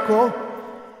CNN article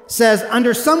says,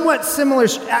 under somewhat similar,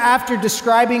 after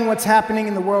describing what's happening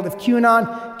in the world of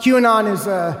QAnon is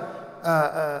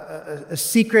a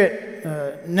secret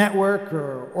network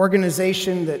or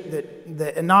organization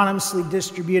that anonymously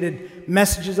distributed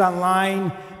messages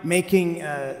online, making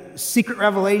secret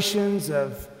revelations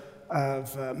of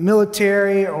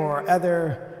military or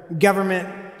other government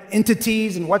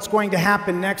entities and what's going to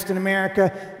happen next in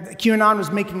America. QAnon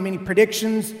was making many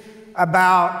predictions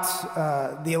about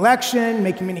the election,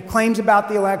 making many claims about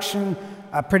the election,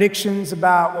 predictions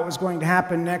about what was going to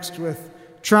happen next with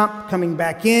Trump coming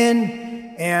back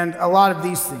in, and a lot of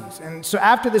these things. And so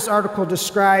after this article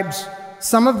describes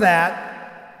some of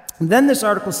that, then this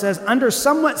article says, under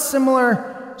somewhat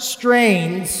similar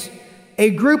strains,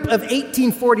 a group of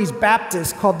 1840s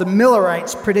Baptists called the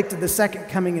Millerites predicted the second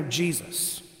coming of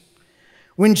Jesus.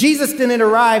 When Jesus didn't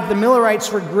arrive, the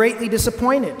Millerites were greatly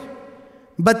disappointed,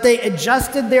 but they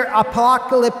adjusted their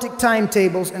apocalyptic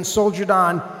timetables and soldiered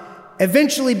on,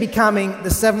 eventually becoming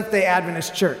the Seventh-day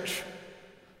Adventist Church.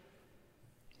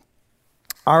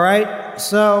 All right,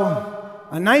 so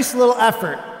a nice little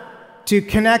effort to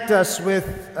connect us with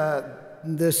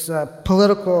this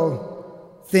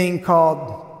political thing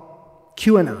called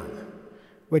QAnon,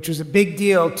 which was a big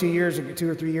deal 2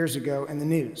 or 3 years ago in the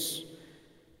news.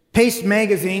 Paste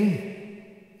Magazine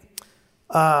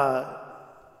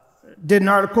did an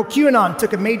article, QAnon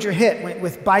took a major hit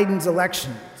with Biden's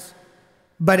elections,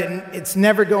 but it's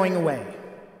never going away.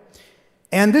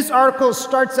 And this article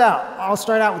I'll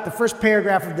start out with the first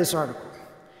paragraph of this article.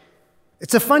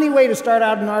 It's a funny way to start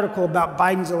out an article about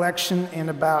Biden's election and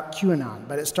about QAnon,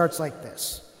 but it starts like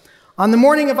this. On the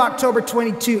morning of October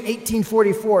 22,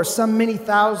 1844, some many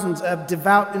thousands of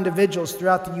devout individuals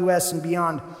throughout the U.S. and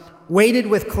beyond waited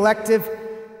with collective,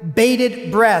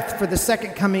 bated breath for the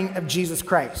second coming of Jesus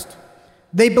Christ.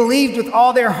 They believed with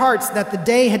all their hearts that the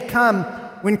day had come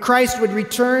when Christ would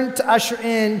return to usher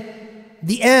in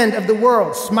the end of the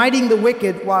world, smiting the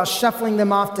wicked while shuffling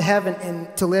them off to heaven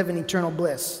and to live in eternal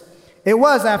bliss. It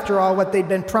was, after all, what they'd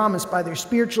been promised by their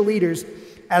spiritual leaders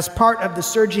as part of the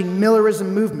surging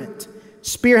Millerism movement,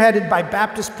 spearheaded by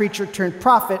Baptist preacher turned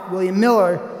prophet William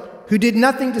Miller, who did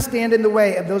nothing to stand in the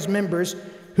way of those members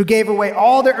who gave away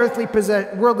all their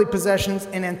worldly possessions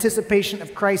in anticipation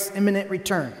of Christ's imminent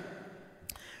return.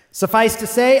 Suffice to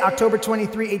say, October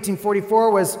 23,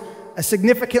 1844 was a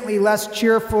significantly less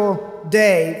cheerful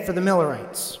day for the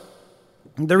Millerites.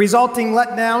 The resulting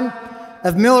letdown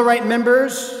of Millerite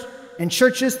members and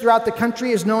churches throughout the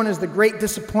country is known as the Great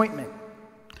Disappointment,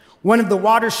 one of the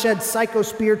watershed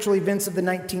psycho-spiritual events of the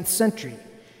 19th century.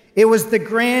 It was the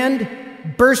grand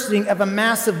bursting of a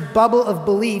massive bubble of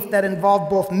belief that involved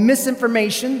both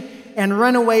misinformation and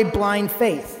runaway blind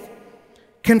faith.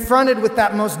 Confronted with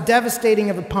that most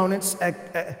devastating of opponents,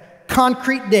 a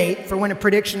concrete date for when a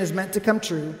prediction is meant to come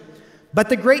true, but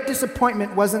the Great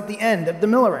Disappointment wasn't the end of the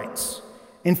Millerites.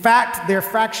 In fact, their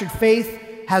fractured faith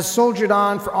has soldiered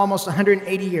on for almost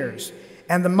 180 years,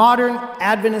 and the modern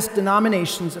Adventist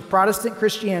denominations of Protestant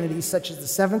Christianity, such as the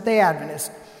Seventh-day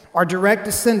Adventists, are direct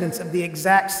descendants of the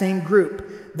exact same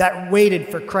group that waited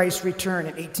for Christ's return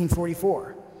in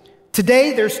 1844.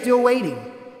 Today, they're still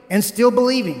waiting and still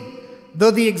believing,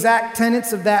 though the exact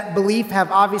tenets of that belief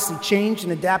have obviously changed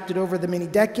and adapted over the many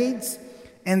decades.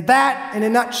 And that, in a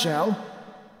nutshell,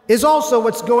 is also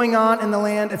what's going on in the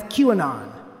land of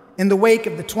QAnon in the wake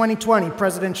of the 2020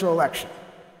 presidential election.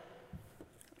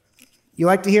 You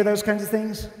like to hear those kinds of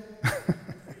things?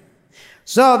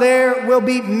 So there will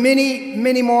be many,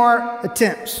 many more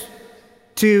attempts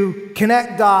to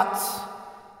connect dots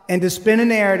and to spin a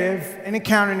narrative and a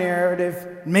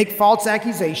counter-narrative, make false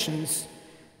accusations,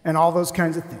 and all those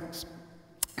kinds of things.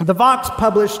 The Vox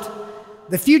published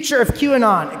The Future of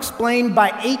QAnon, explained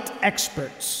by 8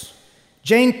 experts.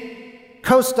 Jane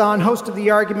Coston, host of The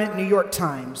Argument, New York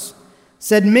Times,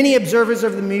 said many observers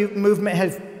of the movement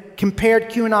have compared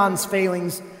QAnon's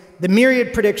failings, the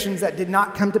myriad predictions that did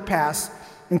not come to pass,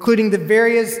 including the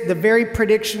very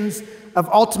predictions of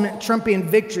ultimate Trumpian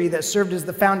victory that served as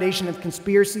the foundation of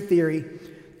conspiracy theory,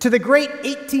 to the great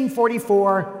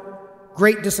 1844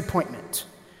 Great Disappointment.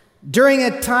 During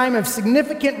a time of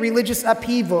significant religious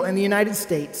upheaval in the United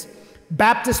States,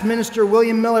 Baptist minister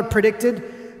William Miller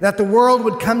predicted that the world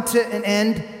would come to an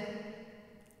end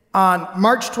on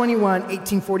March 21,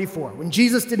 1844. When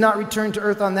Jesus did not return to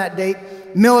earth on that date,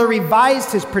 Miller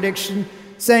revised his prediction,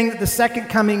 saying that the second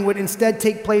coming would instead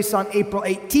take place on April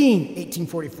 18,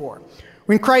 1844.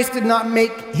 When Christ did not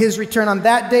make his return on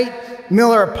that date,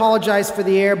 Miller apologized for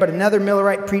the error, but another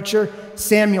Millerite preacher,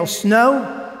 Samuel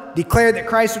Snow, declared that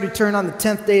Christ would return on the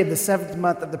 10th day of the 7th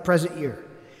month of the present year.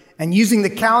 And using the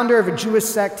calendar of a Jewish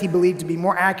sect he believed to be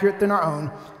more accurate than our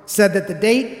own, said that the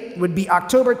date would be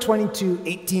October 22,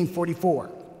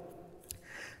 1844.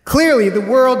 Clearly, the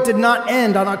world did not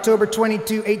end on October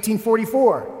 22,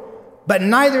 1844, but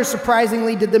neither,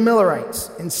 surprisingly, did the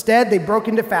Millerites. Instead, they broke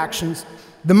into factions,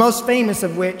 the most famous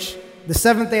of which, the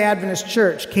Seventh-day Adventist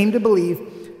Church, came to believe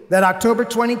that October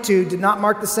 22 did not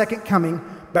mark the second coming,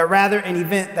 but rather an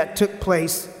event that took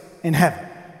place in heaven.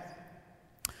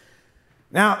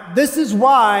 Now, this is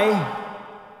why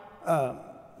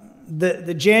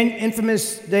the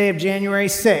infamous day of January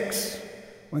 6th,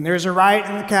 when there's a riot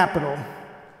in the Capitol,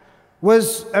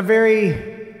 was a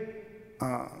very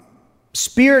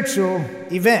spiritual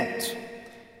event.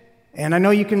 And I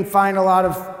know you can find a lot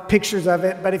of pictures of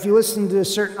it, but if you listen to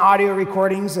certain audio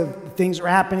recordings of things that were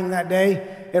happening that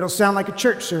day, it'll sound like a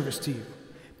church service to you.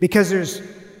 Because there's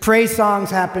praise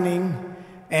songs happening,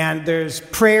 and there's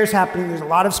prayers happening, there's a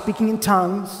lot of speaking in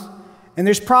tongues, and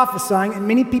there's prophesying, and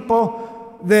many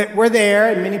people that were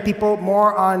there, and many people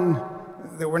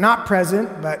that were not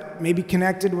present, but maybe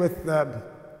connected with the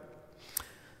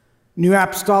New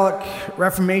Apostolic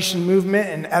Reformation movement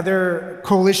and other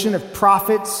coalition of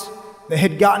prophets that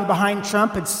had gotten behind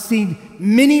Trump, had seen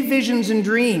many visions and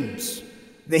dreams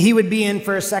that he would be in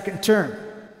for a second term.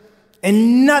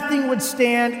 And nothing would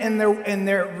stand in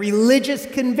their religious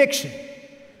conviction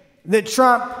that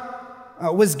Trump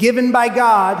was given by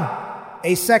God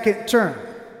a second term.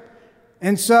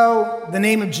 And so the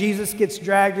name of Jesus gets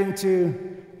dragged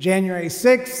into January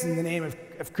 6th in the name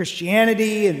of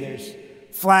Christianity, and there's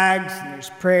flags and there's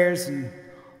prayers and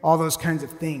all those kinds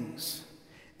of things.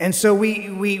 And so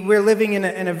we're living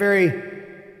in a very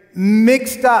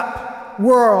mixed up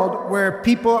world where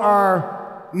people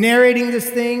are narrating this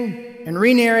thing and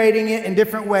re-narrating it in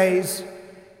different ways.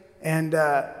 And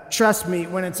trust me,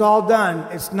 when it's all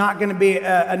done, it's not going to be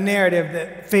a narrative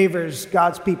that favors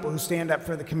God's people who stand up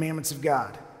for the commandments of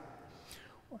God.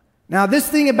 Now, this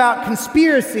thing about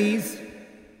conspiracies,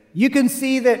 you can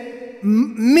see that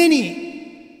many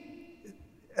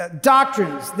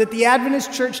doctrines that the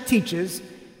Adventist Church teaches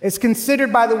is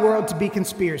considered by the world to be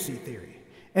conspiracy theory.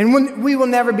 And we will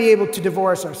never be able to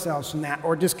divorce ourselves from that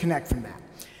or disconnect from that.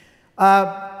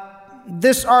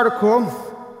 This article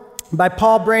by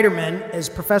Paul Braderman is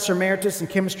Professor Emeritus in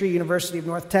Chemistry, University of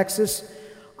North Texas,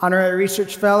 Honorary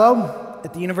Research Fellow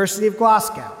at the University of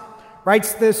Glasgow.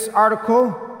 Writes this article,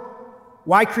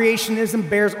 Why Creationism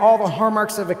Bears All the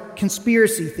Hallmarks of a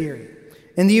Conspiracy Theory.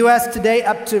 In the U.S. today,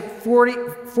 up to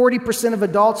 40% of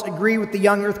adults agree with the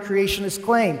young earth creationist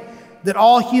claim that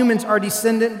all humans are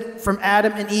descended from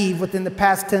Adam and Eve within the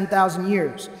past 10,000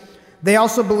 years. They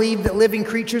also believe that living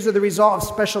creatures are the result of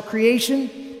special creation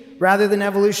rather than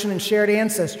evolution and shared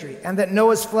ancestry, and that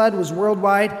Noah's flood was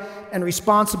worldwide and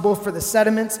responsible for the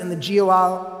sediments in the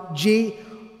geologic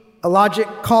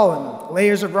column,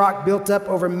 layers of rock built up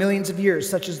over millions of years,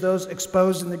 such as those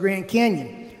exposed in the Grand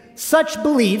Canyon. Such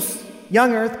beliefs,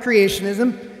 young earth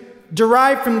creationism,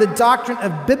 derive from the doctrine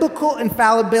of biblical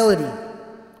infallibility,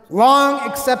 long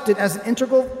accepted as an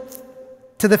integral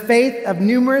to the faith of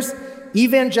numerous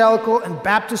evangelical and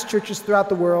Baptist churches throughout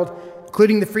the world,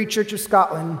 including the Free Church of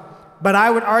Scotland. But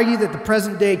I would argue that the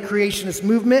present-day creationist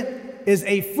movement is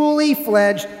a fully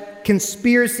fledged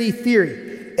conspiracy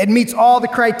theory. It meets all the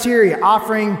criteria,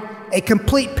 offering a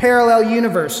complete parallel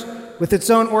universe with its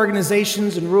own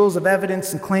organizations and rules of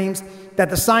evidence, and claims that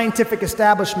the scientific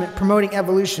establishment promoting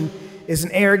evolution is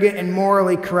an arrogant and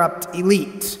morally corrupt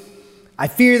elite. I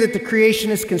fear that the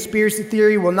creationist conspiracy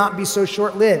theory will not be so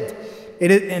short-lived.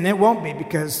 And it won't be,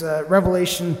 because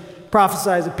Revelation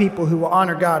prophesies of people who will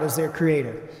honor God as their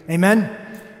creator. Amen?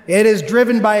 It is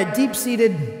driven by a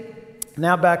deep-seated,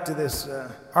 now back to this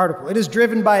article. It is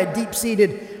driven by a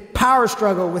deep-seated power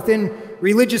struggle within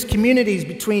religious communities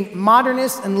between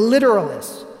modernists and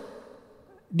literalists.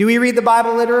 Do we read the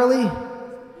Bible literally?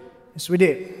 Yes, we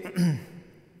do.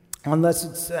 Unless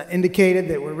it's indicated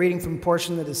that we're reading from a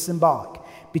portion that is symbolic.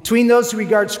 Between those who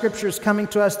regard Scripture as coming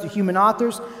to us through human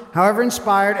authors, however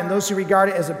inspired, and those who regard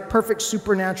it as a perfect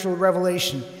supernatural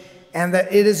revelation, and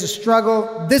that it is a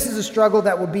struggle, this is a struggle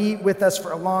that will be with us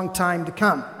for a long time to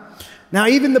come. Now,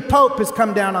 even the Pope has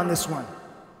come down on this one.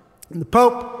 And the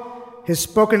Pope has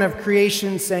spoken of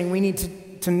creation, saying we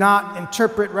need to not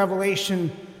interpret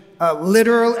Revelation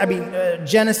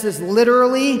Genesis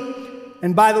literally.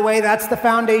 And by the way, that's the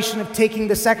foundation of taking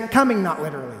the second coming not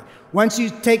literally. Once you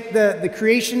take the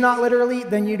creation not literally,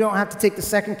 then you don't have to take the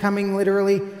second coming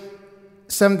literally.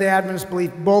 Some of the Adventists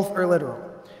believe both are literal.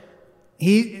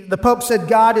 The Pope said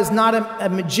God is not a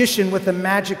magician with a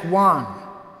magic wand.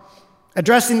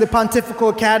 Addressing the Pontifical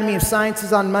Academy of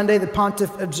Sciences on Monday, the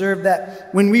Pontiff observed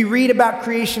that when we read about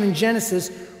creation in Genesis,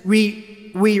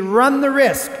 we run the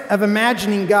risk of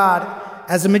imagining God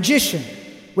as a magician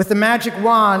with a magic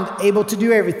wand able to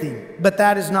do everything. But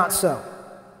that is not so.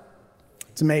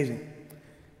 It's amazing.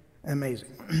 Amazing.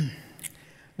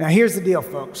 Now here's the deal,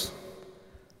 folks.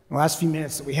 The last few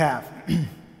minutes that we have.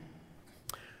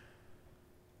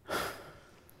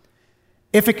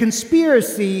 If a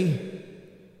conspiracy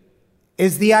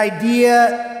is the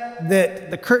idea that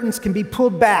the curtains can be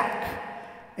pulled back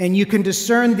and you can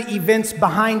discern the events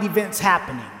behind events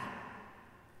happening,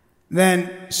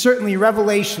 then certainly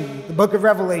Revelation, the book of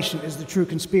Revelation, is the true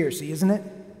conspiracy, isn't it?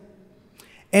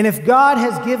 And if God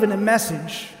has given a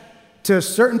message to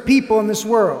certain people in this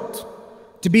world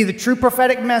to be the true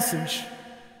prophetic message,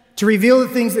 to reveal the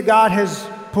things that God has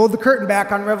pulled the curtain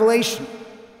back on Revelation,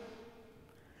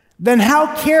 then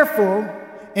how careful,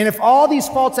 and if all these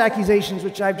false accusations,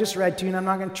 which I've just read to you, and I'm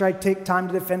not going to try to take time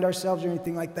to defend ourselves or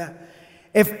anything like that,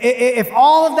 if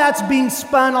all of that's being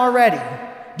spun already,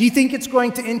 do you think it's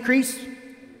going to increase?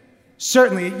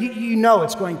 Certainly, you know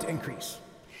it's going to increase.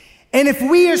 And if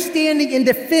we are standing in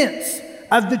defense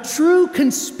of the true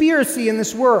conspiracy in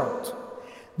this world,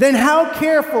 then how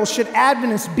careful should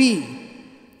Adventists be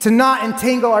to not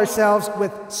entangle ourselves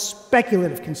with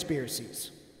speculative conspiracies?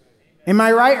 Am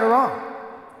I right or wrong?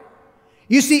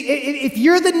 You see, if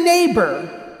you're the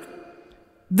neighbor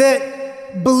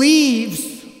that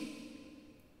believes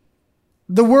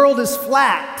the world is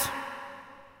flat,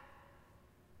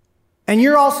 and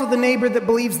you're also the neighbor that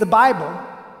believes the Bible,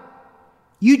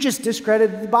 you just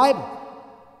discredited the Bible.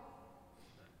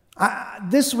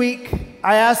 This week,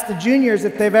 I asked the juniors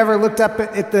if they've ever looked up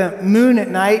at the moon at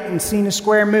night and seen a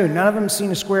square moon. None of them have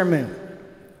seen a square moon.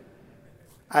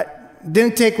 It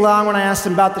didn't take long when I asked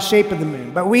them about the shape of the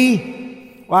moon. But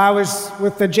while I was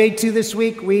with the J2 this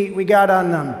week, we got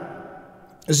on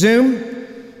Zoom,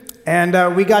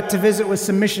 and we got to visit with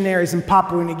some missionaries in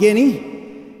Papua New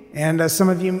Guinea. And some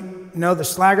of you know the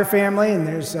Slager family, and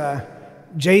there's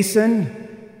Jason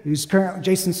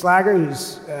Slager,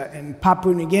 who's in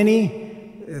Papua New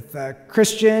Guinea, with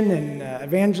Christian and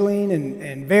Evangeline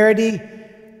and Verity.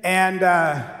 And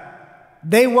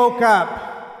they woke up.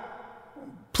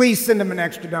 Please send them an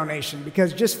extra donation,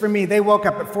 because just for me, they woke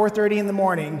up at 4:30 in the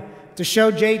morning to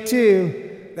show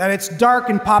J2 that it's dark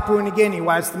in Papua New Guinea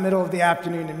while it's the middle of the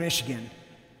afternoon in Michigan.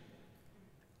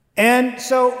 And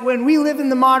so when we live in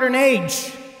the modern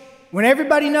age, when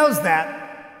everybody knows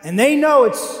that, and they know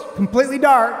it's completely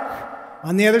dark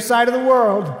on the other side of the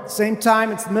world, at the same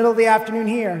time it's the middle of the afternoon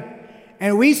here,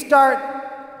 and we start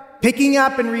picking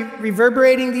up and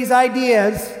reverberating these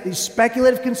ideas, these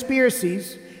speculative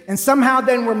conspiracies, and somehow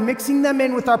then we're mixing them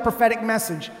in with our prophetic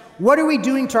message. What are we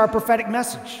doing to our prophetic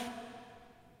message?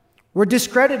 We're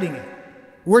discrediting it.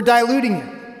 We're diluting it.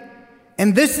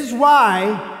 And this is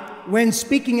why, when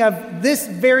speaking of this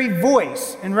very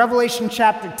voice in Revelation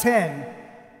chapter 10,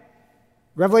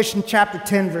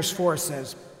 verse 4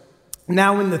 says,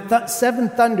 "Now when the seven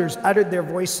thunders uttered their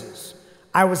voices,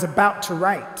 I was about to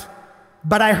write.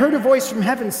 But I heard a voice from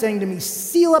heaven saying to me,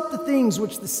 'Seal up the things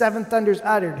which the seven thunders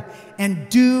uttered, and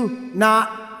do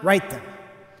not write them.'"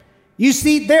 You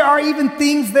see, there are even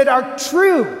things that are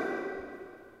true.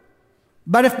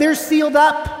 But if they're sealed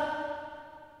up,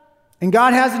 and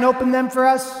God hasn't opened them for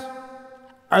us,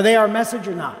 are they our message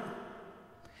or not?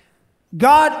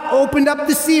 God opened up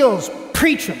the seals,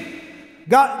 preach them.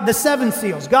 God, the seven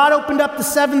seals. God opened up the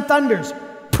seven thunders,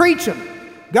 preach them.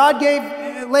 God gave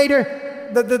later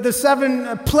the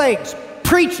seven plagues,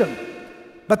 preach them.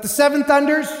 But the seven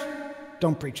thunders,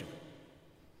 don't preach them.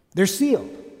 They're sealed.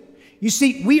 You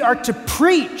see, we are to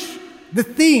preach the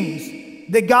things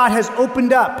that God has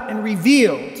opened up and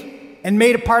revealed and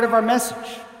made a part of our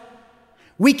message.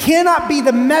 We cannot be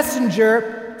the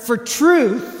messenger for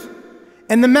truth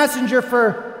and the messenger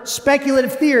for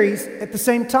speculative theories at the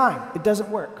same time. It doesn't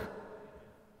work.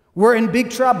 We're in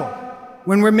big trouble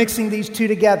when we're mixing these two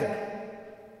together.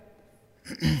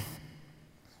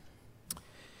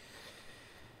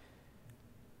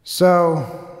 So,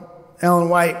 Ellen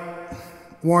White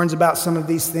warns about some of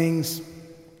these things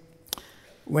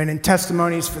when in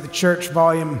Testimonies for the Church,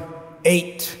 volume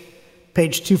 8,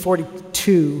 page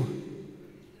 242.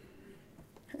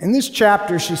 In this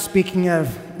chapter, she's speaking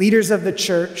of leaders of the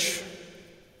church,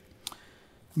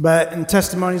 but in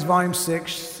Testimonies, volume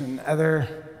 6, and other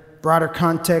broader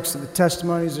context of the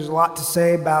Testimonies, there's a lot to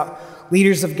say about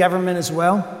leaders of government as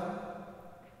well.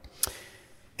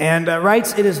 And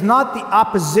writes, "It is not the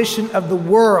opposition of the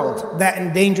world that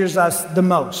endangers us the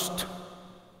most.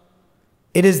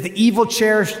 It is the evil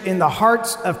cherished in the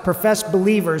hearts of professed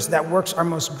believers that works our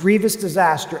most grievous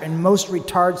disaster and most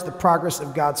retards the progress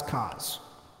of God's cause."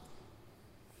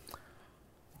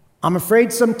 I'm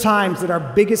afraid sometimes that our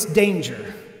biggest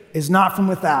danger is not from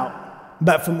without,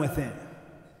 but from within.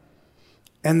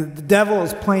 And the devil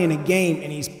is playing a game,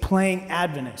 and he's playing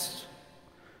Adventists.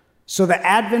 So the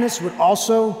Adventists would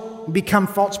also become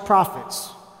false prophets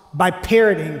by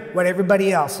parroting what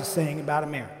everybody else is saying about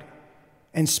America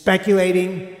and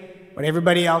speculating what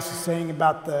everybody else is saying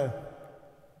about the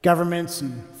governments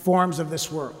and forms of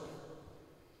this world.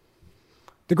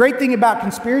 The great thing about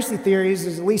conspiracy theories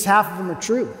is at least half of them are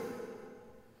true.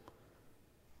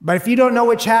 But if you don't know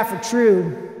which half are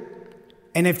true,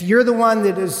 and if you're the one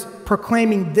that is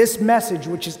proclaiming this message,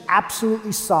 which is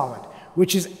absolutely solid,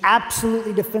 which is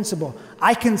absolutely defensible,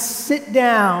 I can sit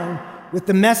down with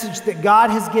the message that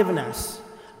God has given us,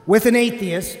 with an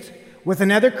atheist, with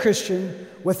another Christian,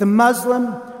 with a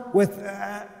Muslim, with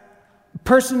a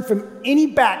person from any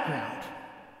background,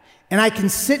 and I can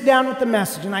sit down with the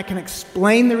message and I can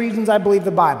explain the reasons I believe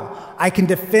the Bible. I can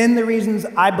defend the reasons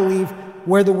I believe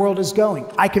where the world is going.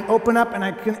 I can open up and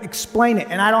I can explain it,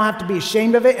 and I don't have to be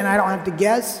ashamed of it, and I don't have to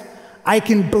guess. I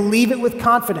can believe it with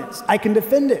confidence. I can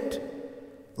defend it.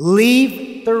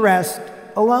 Leave the rest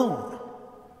alone.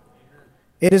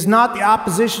 It is not the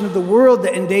opposition of the world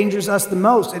that endangers us the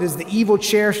most. It is the evil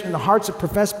cherished in the hearts of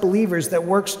professed believers that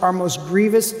works our most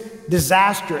grievous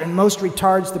disaster and most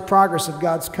retards the progress of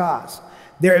God's cause.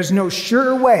 There is no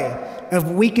surer way of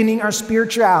weakening our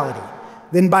spirituality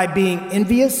than by being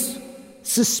envious,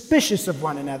 suspicious of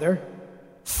one another,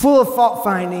 full of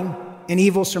fault-finding and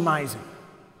evil surmising.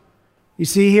 You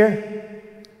see here?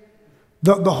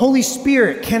 The Holy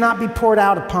Spirit cannot be poured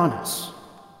out upon us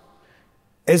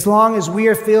as long as we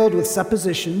are filled with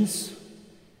suppositions,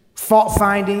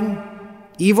 fault-finding,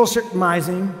 evil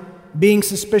surmising, being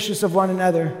suspicious of one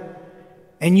another,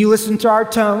 and you listen to our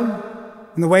tone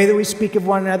and the way that we speak of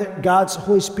one another. God's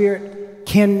Holy Spirit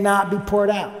cannot be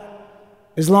poured out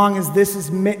as long as this is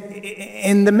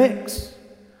in the mix.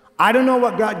 I don't know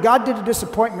what God did a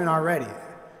disappointment already,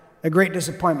 a great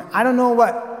disappointment. I don't know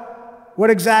what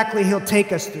exactly he'll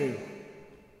take us through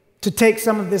to take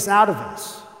some of this out of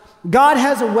us. God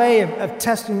has a way of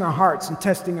testing our hearts and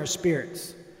testing our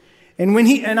spirits. And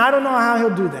I don't know how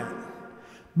he'll do that.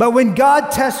 But when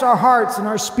God tests our hearts and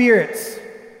our spirits,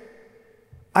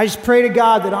 I just pray to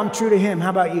God that I'm true to him. How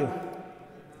about you?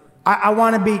 I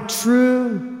want to be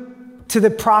true to the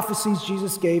prophecies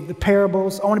Jesus gave, the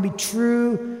parables. I want to be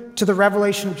true to the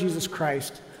revelation of Jesus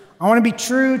Christ. I want to be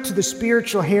true to the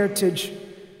spiritual heritage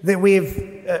that we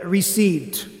have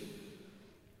received.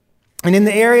 And in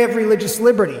the area of religious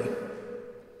liberty,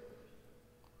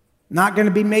 not going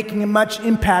to be making much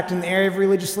impact in the area of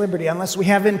religious liberty unless we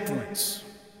have influence.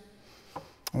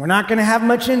 And we're not going to have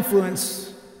much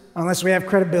influence unless we have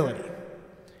credibility.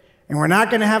 And we're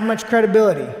not going to have much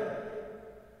credibility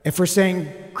if we're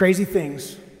saying crazy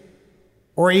things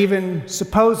or even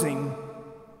supposing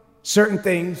certain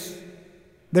things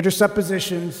that are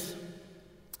suppositions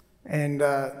and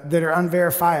that are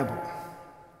unverifiable.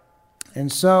 And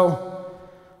so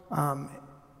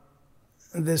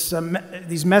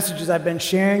these messages I've been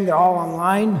sharing, they're all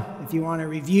online. If you want to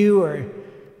review or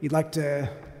you'd like to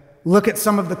look at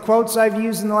some of the quotes I've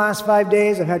used in the last 5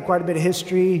 days, I've had quite a bit of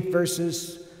history,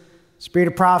 verses, spirit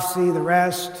of prophecy, the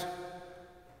rest,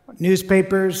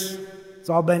 newspapers. It's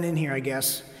all been in here, I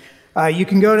guess. You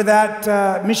can go to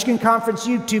that Michigan Conference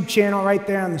YouTube channel right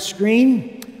there on the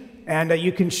screen. And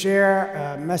you can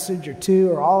share a message or two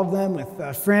or all of them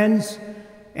with friends.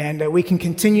 And we can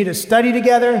continue to study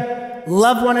together,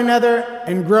 love one another,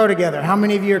 and grow together. How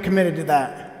many of you are committed to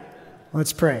that?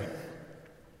 Let's pray.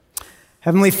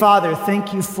 Heavenly Father,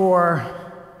 thank you for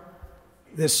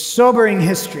this sobering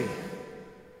history,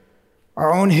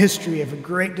 our own history of a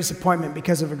great disappointment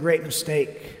because of a great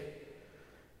mistake.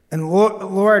 And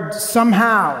Lord,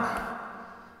 somehow,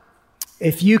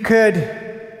 if you could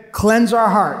cleanse our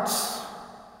hearts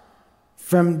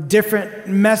from different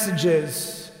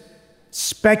messages,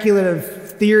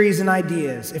 speculative theories and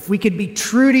ideas, if we could be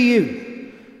true to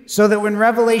you, so that when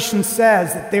Revelation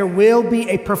says that there will be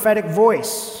a prophetic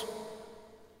voice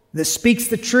that speaks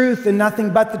the truth and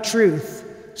nothing but the truth,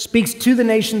 speaks to the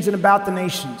nations and about the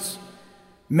nations,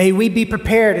 may we be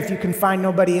prepared if you can find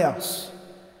nobody else.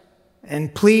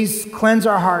 And please cleanse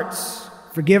our hearts,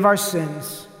 forgive our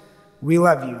sins. We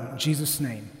love you. In Jesus'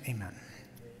 name, amen.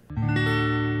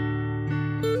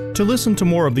 To listen to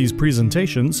more of these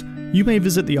presentations, You may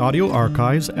visit the audio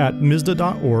archives at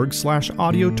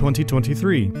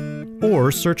MSDA.org/audio2023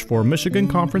 or search for Michigan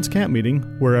Conference Camp Meeting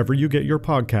wherever you get your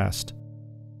podcast.